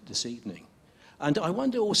presented this evening. And I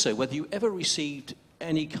wonder also whether you ever received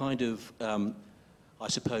any kind of, I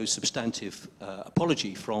suppose, substantive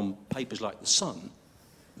apology from papers like The Sun,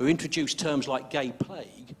 who introduced terms like gay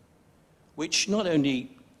plague, which not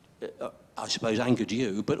only, I suppose, angered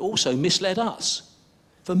you, but also misled us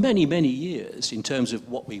for many, many years in terms of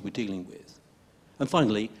what we were dealing with. And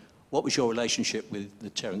finally, what was your relationship with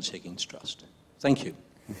the Terence Higgins Trust? Thank you.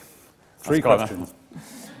 3 questions.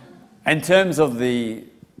 In terms of the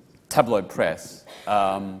tabloid press,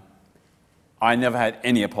 I never had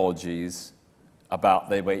any apologies about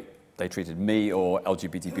the way they treated me or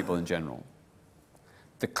LGBT people in general.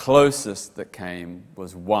 The closest that came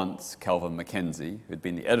was once Kelvin Mackenzie, who'd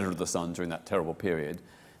been the editor of The Sun during that terrible period,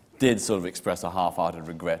 did sort of express a half-hearted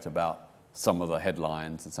regret about some of the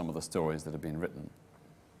headlines and some of the stories that had been written.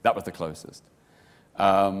 That was the closest.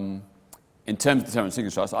 In terms of the Terence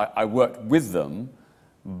Higgins Trust, I worked with them,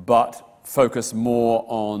 but focused more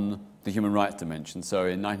on the human rights dimension. So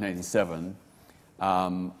in 1987,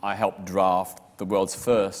 I helped draft the world's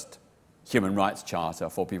first human rights charter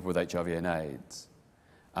for people with HIV and AIDS.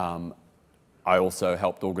 I also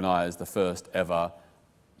helped organize the first ever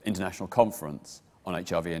international conference on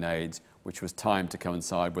HIV and AIDS, which was timed to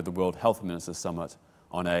coincide with the World Health Ministers Summit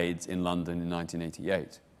on AIDS in London in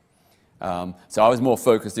 1988. So I was more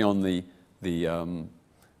focusing on the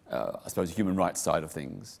I suppose, human rights side of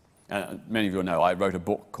things. Many of you know I wrote a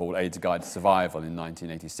book called AIDS: A Guide to Survival in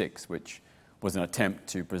 1986, which was an attempt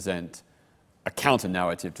to present a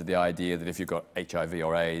counter-narrative to the idea that if you've got HIV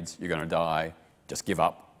or AIDS, you're going to die, just give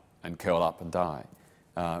up and curl up and die.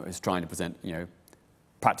 It was trying to present, you know,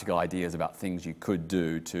 practical ideas about things you could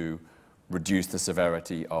do to reduce the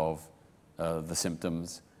severity of the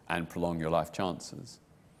symptoms and prolong your life chances.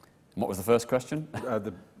 And what was the first question?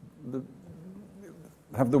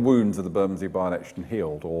 Have the wounds of the Bermondsey by-election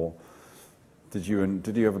healed, or did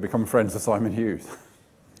you ever become friends with Simon Hughes?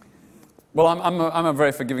 Well, I'm a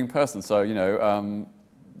very forgiving person, so, you know,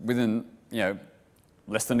 within, you know,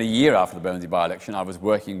 less than a year after the Bermondsey by-election, I was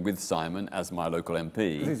working with Simon as my local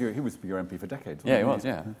MP. He was your MP for decades, wasn't he? Yeah, he was,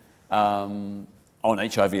 yeah. On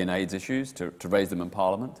HIV and AIDS issues, to raise them in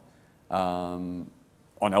Parliament, on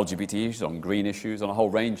LGBT issues, on green issues, on a whole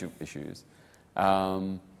range of issues.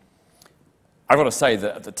 I've got to say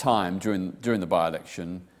that at the time, during the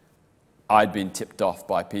by-election, I'd been tipped off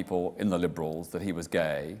by people in the Liberals that he was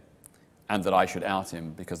gay and that I should out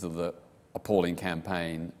him because of the appalling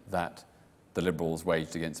campaign that the Liberals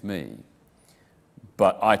waged against me.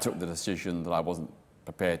 But I took the decision that I wasn't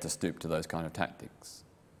prepared to stoop to those kind of tactics.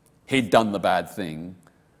 He'd done the bad thing.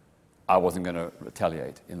 I wasn't going to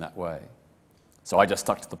retaliate in that way. So I just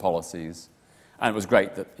stuck to the policies. And it was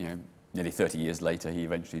great that, you know, nearly 30 years later, he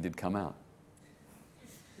eventually did come out.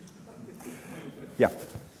 Yeah.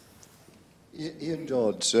 Ian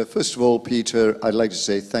Dodds. First of all, Peter, I'd like to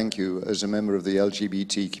say thank you as a member of the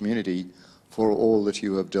LGBT community for all that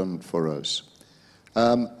you have done for us.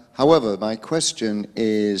 However, my question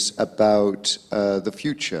is about the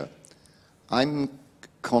future. I'm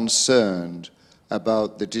concerned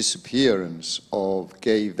about the disappearance of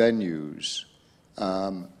gay venues.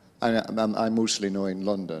 I mostly know in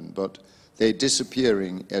London, but they're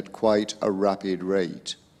disappearing at quite a rapid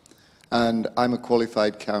rate. And I'm a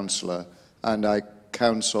qualified counsellor, and I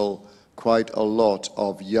counsel quite a lot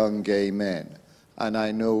of young gay men. And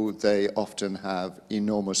I know they often have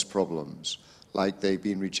enormous problems, like they've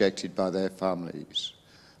been rejected by their families,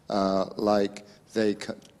 like they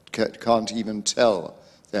can't even tell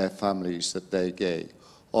their families that they're gay,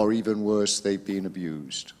 or even worse, they've been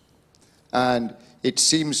abused. And it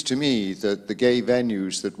seems to me that the gay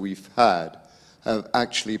venues that we've had have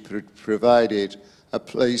actually provided a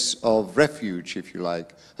place of refuge, if you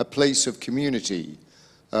like, a place of community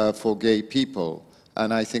for gay people.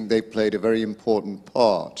 And I think they've played a very important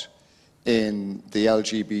part in the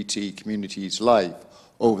LGBT community's life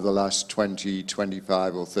over the last 20,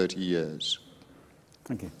 25 or 30 years.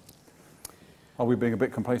 Thank you. Are we being a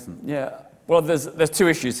bit complacent? Yeah, well, there's two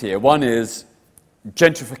issues here. One is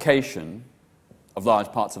gentrification of large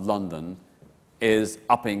parts of London is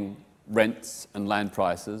upping rents and land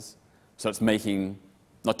prices, so it's making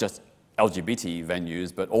not just LGBT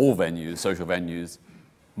venues, but all venues, social venues,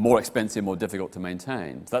 more expensive, more difficult to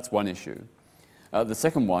maintain. So that's one issue. The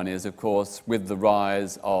second one is, of course, with the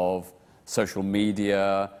rise of social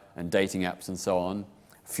media and dating apps and so on,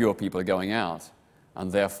 fewer people are going out,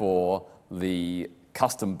 and therefore the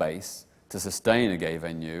custom base to sustain a gay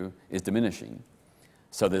venue is diminishing.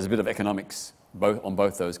 So there's a bit of economics on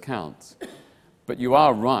both those counts. But you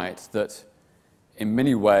are right that in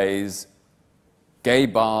many ways gay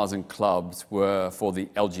bars and clubs were for the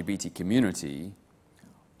LGBT community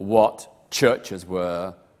what churches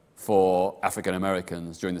were for African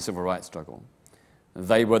Americans during the civil rights struggle.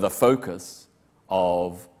 They were the focus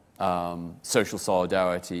of social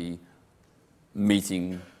solidarity,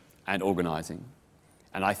 meeting and organizing.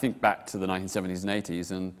 And I think back to the 1970s and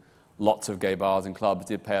 80s, and lots of gay bars and clubs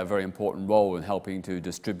did play a very important role in helping to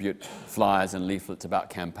distribute flyers and leaflets about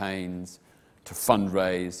campaigns, to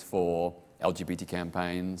fundraise for LGBT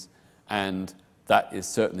campaigns, and that is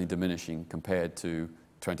certainly diminishing compared to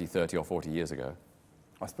 20, 30 or 40 years ago.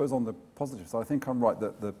 I suppose on the positive side, I think I'm right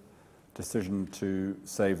that the decision to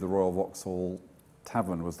save the Royal Vauxhall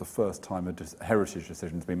Tavern was the first time a heritage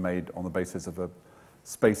decision has been made on the basis of a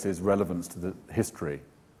space's relevance to the history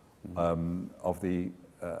of the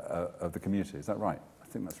community. Is that right? I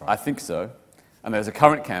think that's right. I think so. And there's a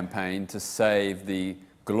current campaign to save the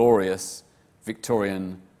glorious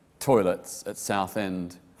Victorian toilets at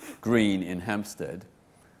Southend Green in Hampstead,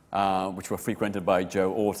 which were frequented by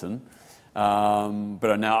Joe Orton, but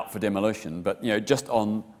are now up for demolition. But just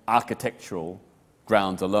on architectural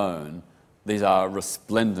grounds alone, these are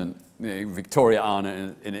resplendent,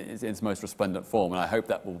 Victoriana in its most resplendent form, and I hope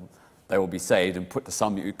that they will be saved and put to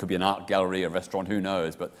some. It could be an art gallery, a restaurant, who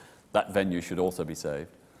knows? But that venue should also be saved.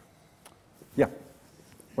 Yeah.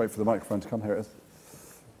 Wait for the microphone to come. Here it is.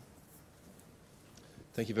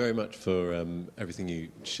 Thank you very much for everything you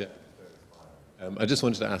shared. I just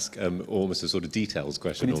wanted to ask almost a sort of details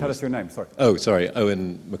question. Can you tell us your name? Sorry. Oh, sorry,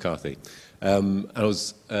 Owen McCarthy. I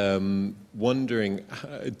was wondering,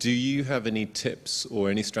 do you have any tips or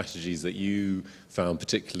any strategies that you found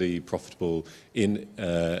particularly profitable in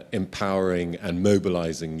empowering and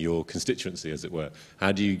mobilizing your constituency, as it were?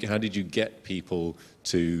 How did you get people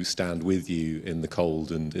to stand with you in the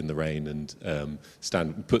cold and in the rain and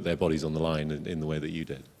put their bodies on the line in the way that you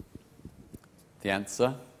did? The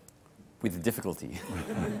answer? With difficulty.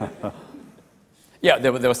 Yeah,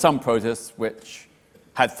 there were some protests which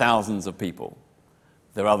had thousands of people.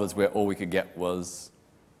 There were others where all we could get was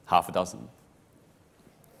half a dozen.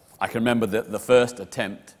 I can remember the first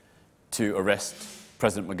attempt to arrest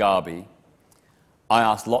President Mugabe. I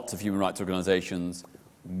asked lots of human rights organizations,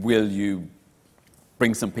 will you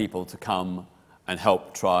bring some people to come and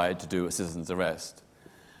help try to do a citizen's arrest?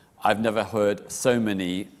 I've never heard so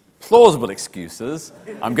many plausible excuses.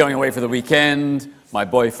 I'm going away for the weekend, my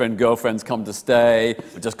boyfriend, girlfriend's come to stay,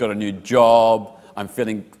 I've just got a new job, I'm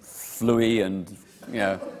feeling fluey and,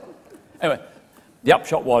 Anyway, the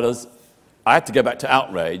upshot was I had to go back to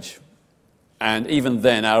outrage, and even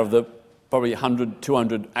then, out of the probably 100,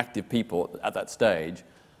 200 active people at that stage,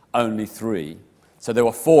 only 3. So there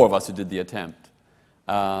were 4 of us who did the attempt.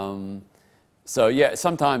 So yeah,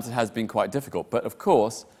 sometimes it has been quite difficult, but of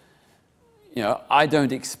course, I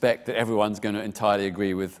don't expect that everyone's going to entirely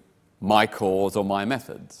agree with my cause or my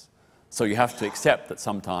methods. So you have to accept that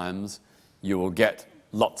sometimes you will get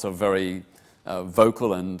lots of very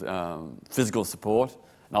vocal and physical support,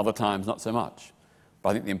 and other times not so much. But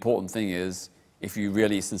I think the important thing is, if you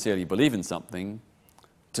really sincerely believe in something,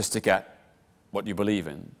 to stick at what you believe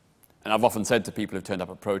in. And I've often said to people who've turned up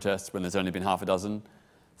at protests when there's only been half a dozen,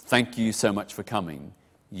 thank you so much for coming.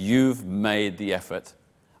 You've made the effort.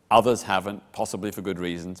 Others haven't, possibly for good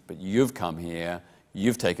reasons, but you've come here,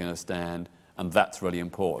 you've taken a stand, and that's really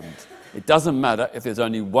important. It doesn't matter if there's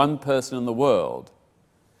only one person in the world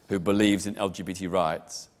who believes in LGBT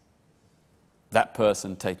rights. That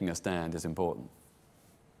person taking a stand is important.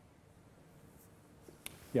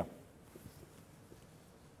 Yeah.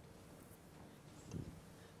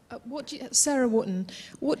 Sarah Wotton,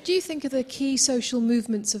 what do you think are the key social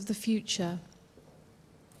movements of the future?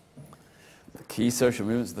 The key social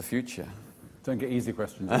movements of the future. Don't get easy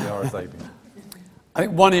questions with the RSA. I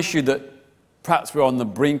think one issue that perhaps we're on the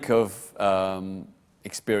brink of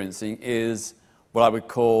experiencing is what I would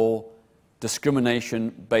call discrimination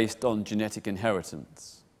based on genetic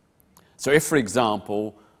inheritance. So if, for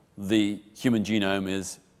example, the human genome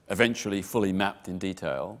is eventually fully mapped in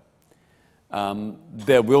detail,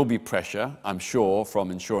 there will be pressure, I'm sure,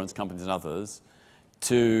 from insurance companies and others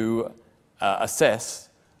to assess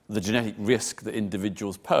the genetic risk that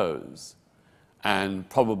individuals pose, and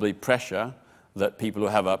probably pressure that people who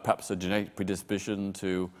have perhaps a genetic predisposition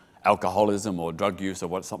to alcoholism or drug use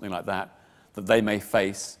or something like that, that they may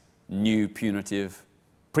face new punitive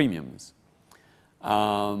premiums.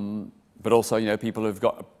 But also, people who've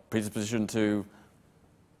got a predisposition to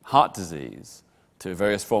heart disease, to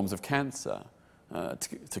various forms of cancer,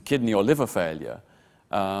 to kidney or liver failure,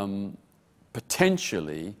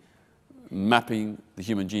 potentially mapping the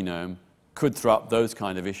human genome could throw up those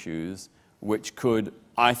kind of issues, which could,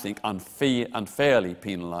 I think, unfairly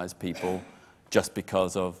penalize people just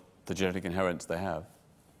because of the genetic inheritance they have.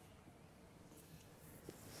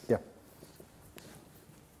 Yeah.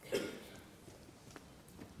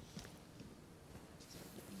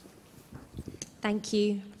 Thank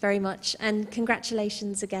you very much, and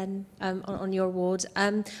congratulations again on your award.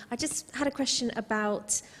 I just had a question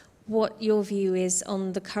about what your view is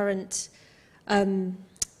on the current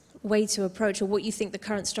way to approach, or what you think the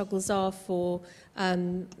current struggles are for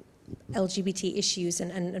LGBT issues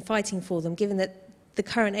and fighting for them, given that the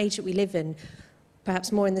current age that we live in,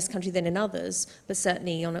 perhaps more in this country than in others, but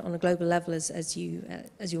certainly on a global level, as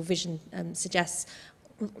your vision suggests,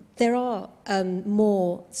 there are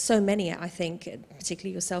so many, I think,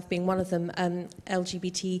 particularly yourself being one of them,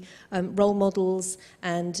 LGBT role models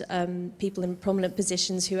and people in prominent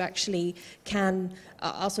positions who actually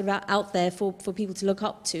are sort of out there for people to look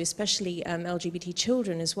up to, especially LGBT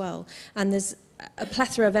children as well. And there's a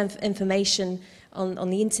plethora of information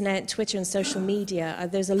on the internet, Twitter and social media.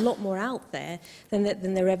 There's a lot more out there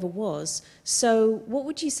than there ever was. So what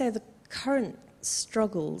would you say are the current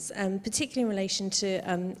struggles, particularly in relation to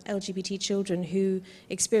LGBT children who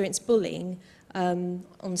experience bullying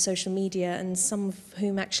on social media, and some of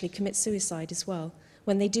whom actually commit suicide as well,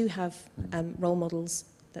 when they do have role models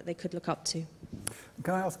that they could look up to?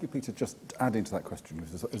 Can I ask you, Peter, just adding to that question,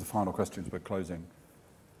 as a final question as we're closing?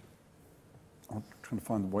 I'm trying to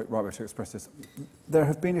find the right way to express this. There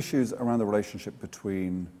have been issues around the relationship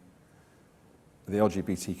between the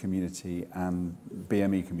LGBT community and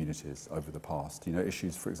BME communities over the past.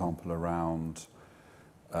 Issues, for example, around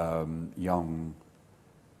young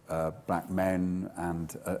black men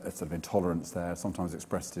and a sort of intolerance there, sometimes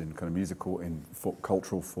expressed in kind of musical, in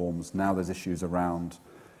cultural forms. Now there's issues around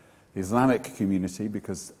the Islamic community,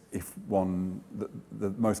 because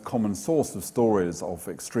the most common source of stories of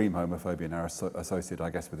extreme homophobia are associated, I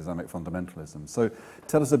guess, with Islamic fundamentalism. So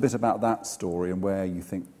tell us a bit about that story and where you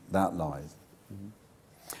think that lies.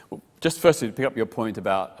 Well, just firstly, to pick up your point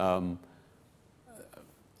about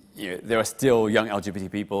there are still young LGBT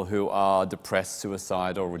people who are depressed,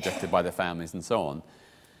 suicidal, rejected by their families, and so on.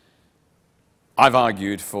 I've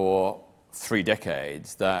argued for 3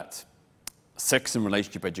 decades that sex and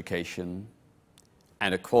relationship education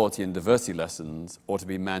and equality and diversity lessons ought to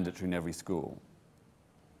be mandatory in every school.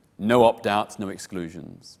 No opt-outs, no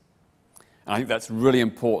exclusions. And I think that's really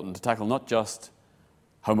important to tackle not just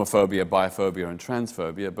homophobia, biphobia, and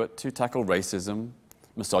transphobia, but to tackle racism,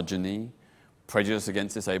 misogyny, prejudice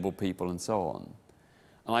against disabled people, and so on.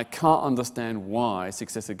 And I can't understand why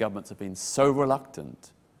successive governments have been so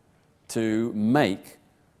reluctant to make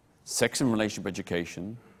sex and relationship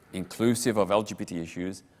education, inclusive of LGBT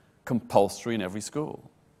issues, compulsory in every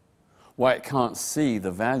school. Why it can't see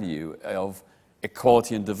the value of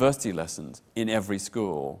equality and diversity lessons in every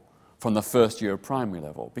school from the first year of primary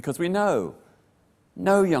level. Because we know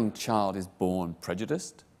no young child is born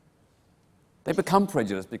prejudiced. They become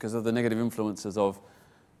prejudiced because of the negative influences of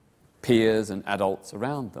peers and adults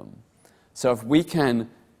around them. So if we can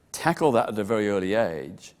tackle that at a very early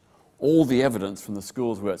age, all the evidence from the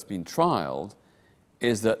schools where it's been trialled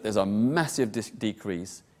is that there's a massive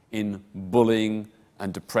decrease in bullying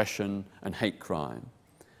and depression and hate crime.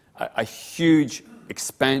 A huge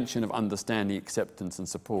expansion of understanding, acceptance and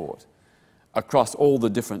support across all the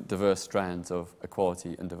different diverse strands of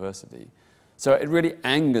equality and diversity. So it really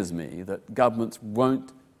angers me that governments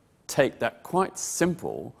won't take that quite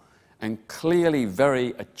simple and clearly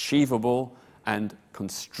very achievable and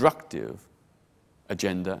constructive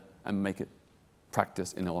agenda and make it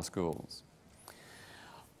practice in our schools.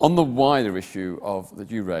 On the wider issue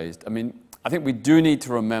that you raised, I mean, I think we do need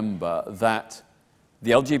to remember that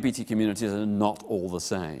the LGBT communities are not all the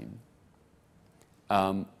same.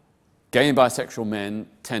 Gay and bisexual men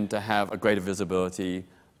tend to have a greater visibility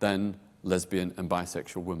than lesbian and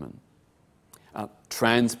bisexual women.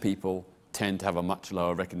 Trans people tend to have a much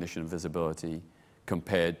lower recognition and visibility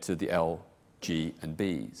compared to the L, G and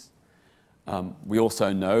Bs. We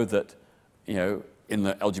also know that, you know, in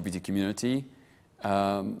the LGBT community,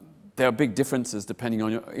 there are big differences depending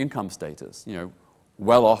on your income status. You know,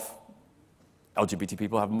 well-off LGBT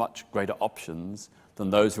people have much greater options than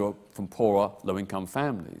those who are from poorer, low-income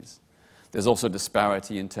families. There's also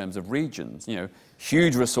disparity in terms of regions. You know,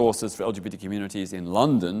 huge resources for LGBT communities in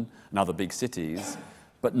London and other big cities,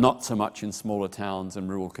 but not so much in smaller towns and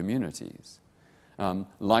rural communities.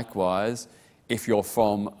 Likewise, if you're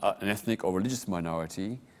from an ethnic or religious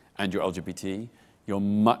minority and you're LGBT, you're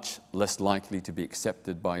much less likely to be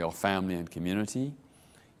accepted by your family and community.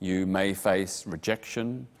 You may face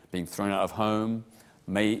rejection, being thrown out of home,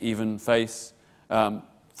 may even face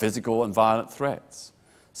physical and violent threats.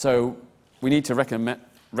 So we need to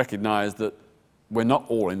recognize that we're not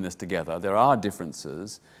all in this together. There are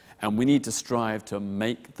differences, and we need to strive to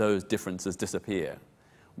make those differences disappear.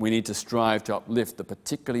 We need to strive to uplift the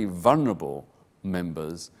particularly vulnerable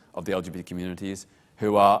members of the LGBT communities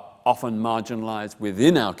who are often marginalized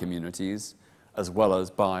within our communities as well as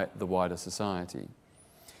by the wider society.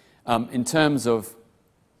 In terms of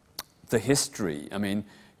the history, I mean,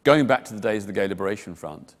 going back to the days of the Gay Liberation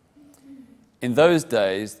Front, in those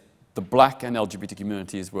days, the black and LGBT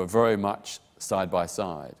communities were very much side by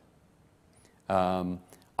side.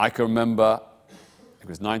 I can remember, it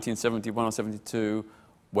was 1971 or 72,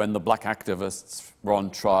 when the black activists were on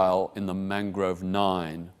trial in the Mangrove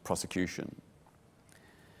 9 prosecution.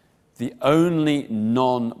 The only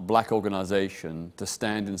non-black organization to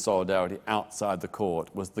stand in solidarity outside the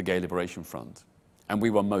court was the Gay Liberation Front, and we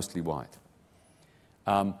were mostly white.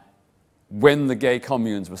 When the gay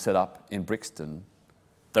communes were set up in Brixton,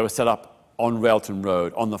 they were set up on Railton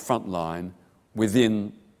Road, on the front line,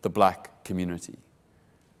 within the black community.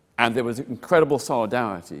 And there was incredible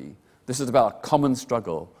solidarity. This is about a common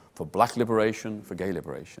struggle for black liberation, for gay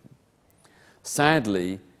liberation.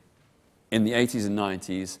 Sadly, in the 80s and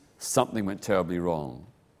 90s, something went terribly wrong.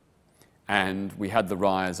 And we had the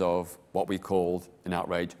rise of what we called, in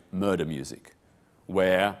outrage, murder music,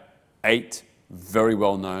 where 8 very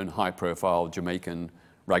well-known, high-profile Jamaican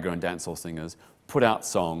ragga and dancehall singers put out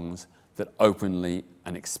songs that openly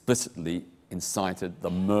and explicitly incited the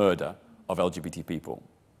murder of LGBT people.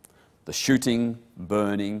 The shooting,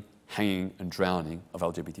 burning, hanging and drowning of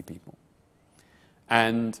LGBT people.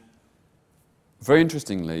 And very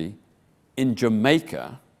interestingly, in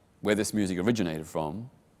Jamaica, where this music originated from,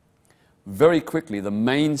 very quickly the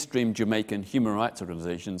mainstream Jamaican human rights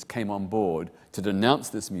organizations came on board to denounce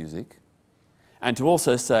this music and to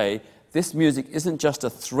also say this music isn't just a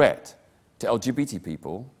threat to LGBT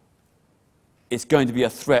people, it's going to be a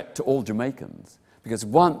threat to all Jamaicans. Because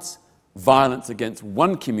once violence against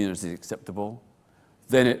one community is acceptable,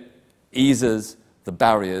 then it eases the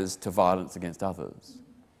barriers to violence against others.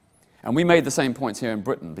 And we made the same points here in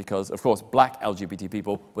Britain because, of course, black LGBT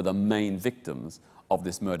people were the main victims of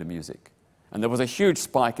this murder music. And there was a huge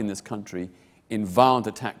spike in this country in violent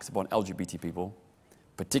attacks upon LGBT people,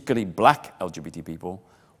 particularly black LGBT people,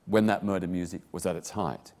 when that murder music was at its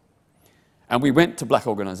height. And we went to black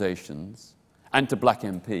organizations and to black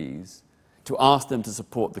MPs to ask them to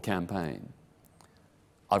support the campaign.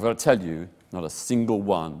 I've got to tell you, not a single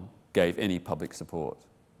one gave any public support.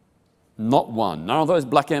 Not one. None of those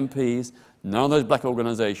black MPs, none of those black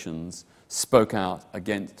organizations spoke out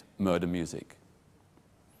against murder music.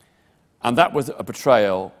 And that was a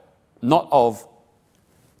betrayal not of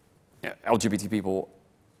LGBT people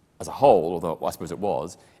as a whole, although I suppose it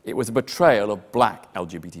was a betrayal of black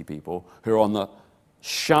LGBT people who are on the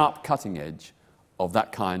sharp cutting edge of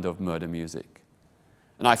that kind of murder music.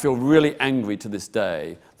 And I feel really angry to this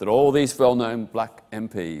day that all these well-known black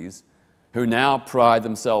MPs who now pride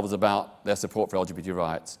themselves about their support for LGBT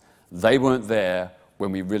rights, they weren't there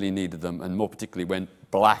when we really needed them, and more particularly when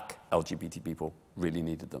black LGBT people really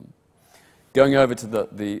needed them. Going over to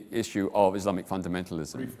the issue of Islamic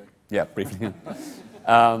fundamentalism. Briefly. Yeah, briefly.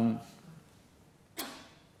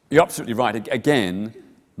 You're absolutely right. Again,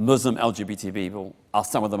 Muslim LGBT people are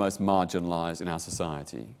some of the most marginalized in our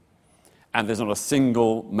society. And there's not a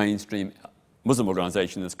single mainstream Muslim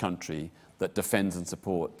organization in this country that defends and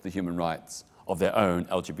supports the human rights of their own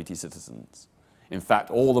LGBT citizens. In fact,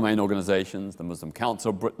 all the main organizations, the Muslim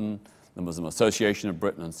Council of Britain, the Muslim Association of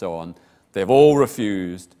Britain, and so on, they've all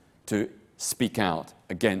refused to speak out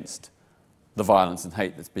against the violence and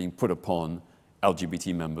hate that's being put upon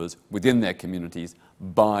LGBT members within their communities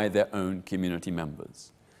by their own community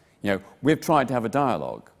members. You know, we've tried to have a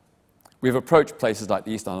dialogue. We've approached places like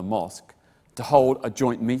the East London Mosque to hold a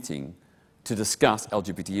joint meeting to discuss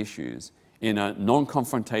LGBT issues in a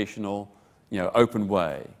non-confrontational, open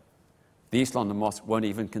way. The East London Mosque won't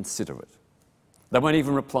even consider it. They won't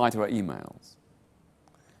even reply to our emails.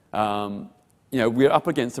 We're up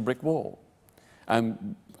against a brick wall.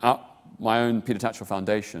 My own Peter Tatchell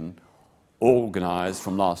Foundation organised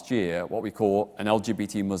from last year what we call an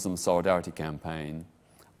LGBT Muslim solidarity campaign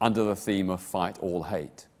under the theme of Fight All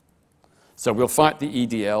Hate. So we'll fight the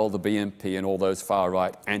EDL, the BNP, and all those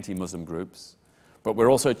far-right anti-Muslim groups, but we're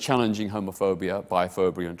also challenging homophobia,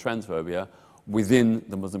 biphobia, and transphobia within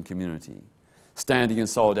the Muslim community, standing in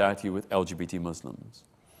solidarity with LGBT Muslims.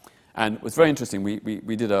 And it was very interesting.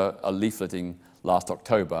 We did a leafleting last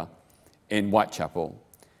October in Whitechapel,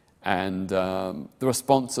 and the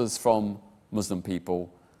responses from Muslim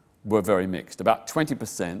people were very mixed. About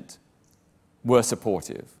 20% were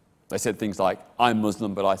supportive. They said things like, I'm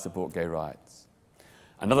Muslim, but I support gay rights.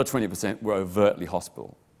 Another 20% were overtly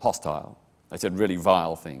hostile. They said really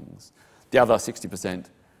vile things. The other 60%,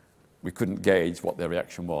 we couldn't gauge what their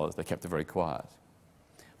reaction was. They kept it very quiet.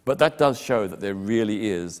 But that does show that there really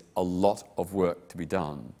is a lot of work to be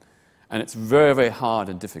done. And it's very, very hard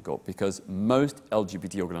and difficult because most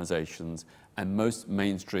LGBT organizations and most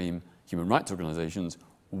mainstream human rights organizations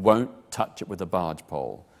won't touch it with a barge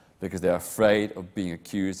pole because they're afraid of being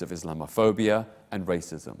accused of Islamophobia and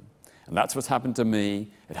racism. And that's what's happened to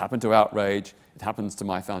me. It happened to Outrage. It happens to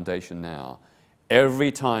my foundation now.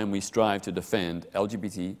 Every time we strive to defend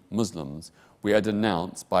LGBT Muslims, we are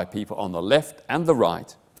denounced by people on the left and the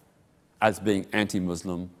right as being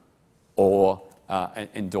anti-Muslim or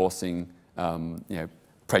endorsing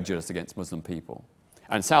prejudice against Muslim people.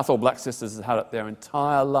 And Southall Black Sisters has had it their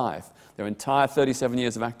entire life, their entire 37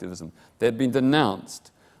 years of activism. They've been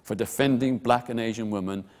denounced for defending black and Asian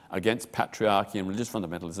women against patriarchy and religious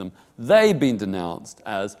fundamentalism. They've been denounced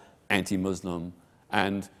as anti-Muslim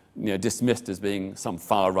and dismissed as being some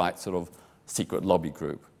far-right sort of secret lobby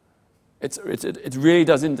group. It really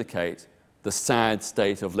does indicate the sad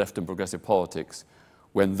state of left and progressive politics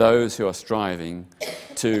when those who are striving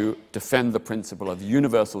to defend the principle of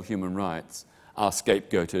universal human rights are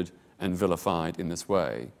scapegoated and vilified in this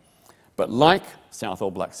way. But like Southall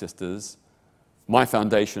Black Sisters, my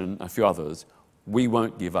foundation and a few others, we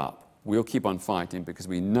won't give up. We'll keep on fighting because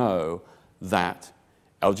we know that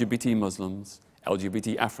LGBT Muslims,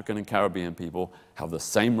 LGBT African and Caribbean people have the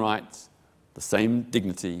same rights, the same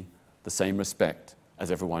dignity, the same respect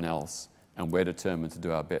as everyone else, and we're determined to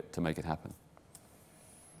do our bit to make it happen.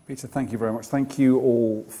 Peter, thank you very much. Thank you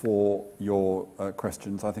all for your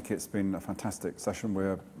questions. I think it's been a fantastic session.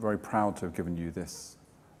 We're very proud to have given you this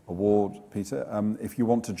award, Peter. If you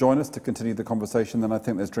want to join us to continue the conversation, then I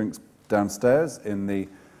think there's drinks downstairs in the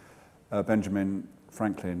Benjamin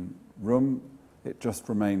Franklin room. It just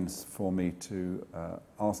remains for me to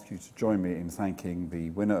ask you to join me in thanking the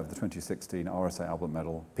winner of the 2016 RSA Albert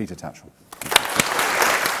Medal, Peter Tatchell.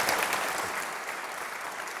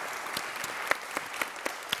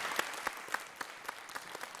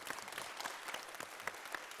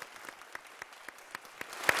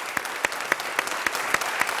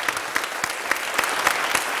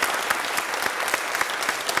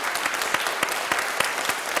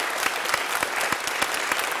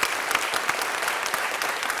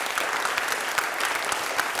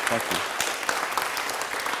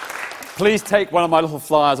 Please take one of my little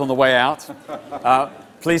flyers on the way out.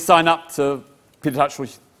 Please sign up to Peter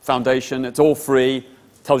Tatchell Foundation. It's all free.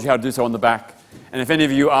 Tells you how to do so on the back. And if any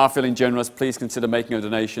of you are feeling generous, please consider making a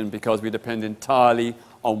donation because we depend entirely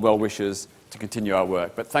on well wishers to continue our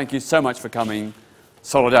work. But thank you so much for coming.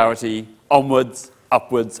 Solidarity, onwards,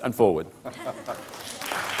 upwards, and forward.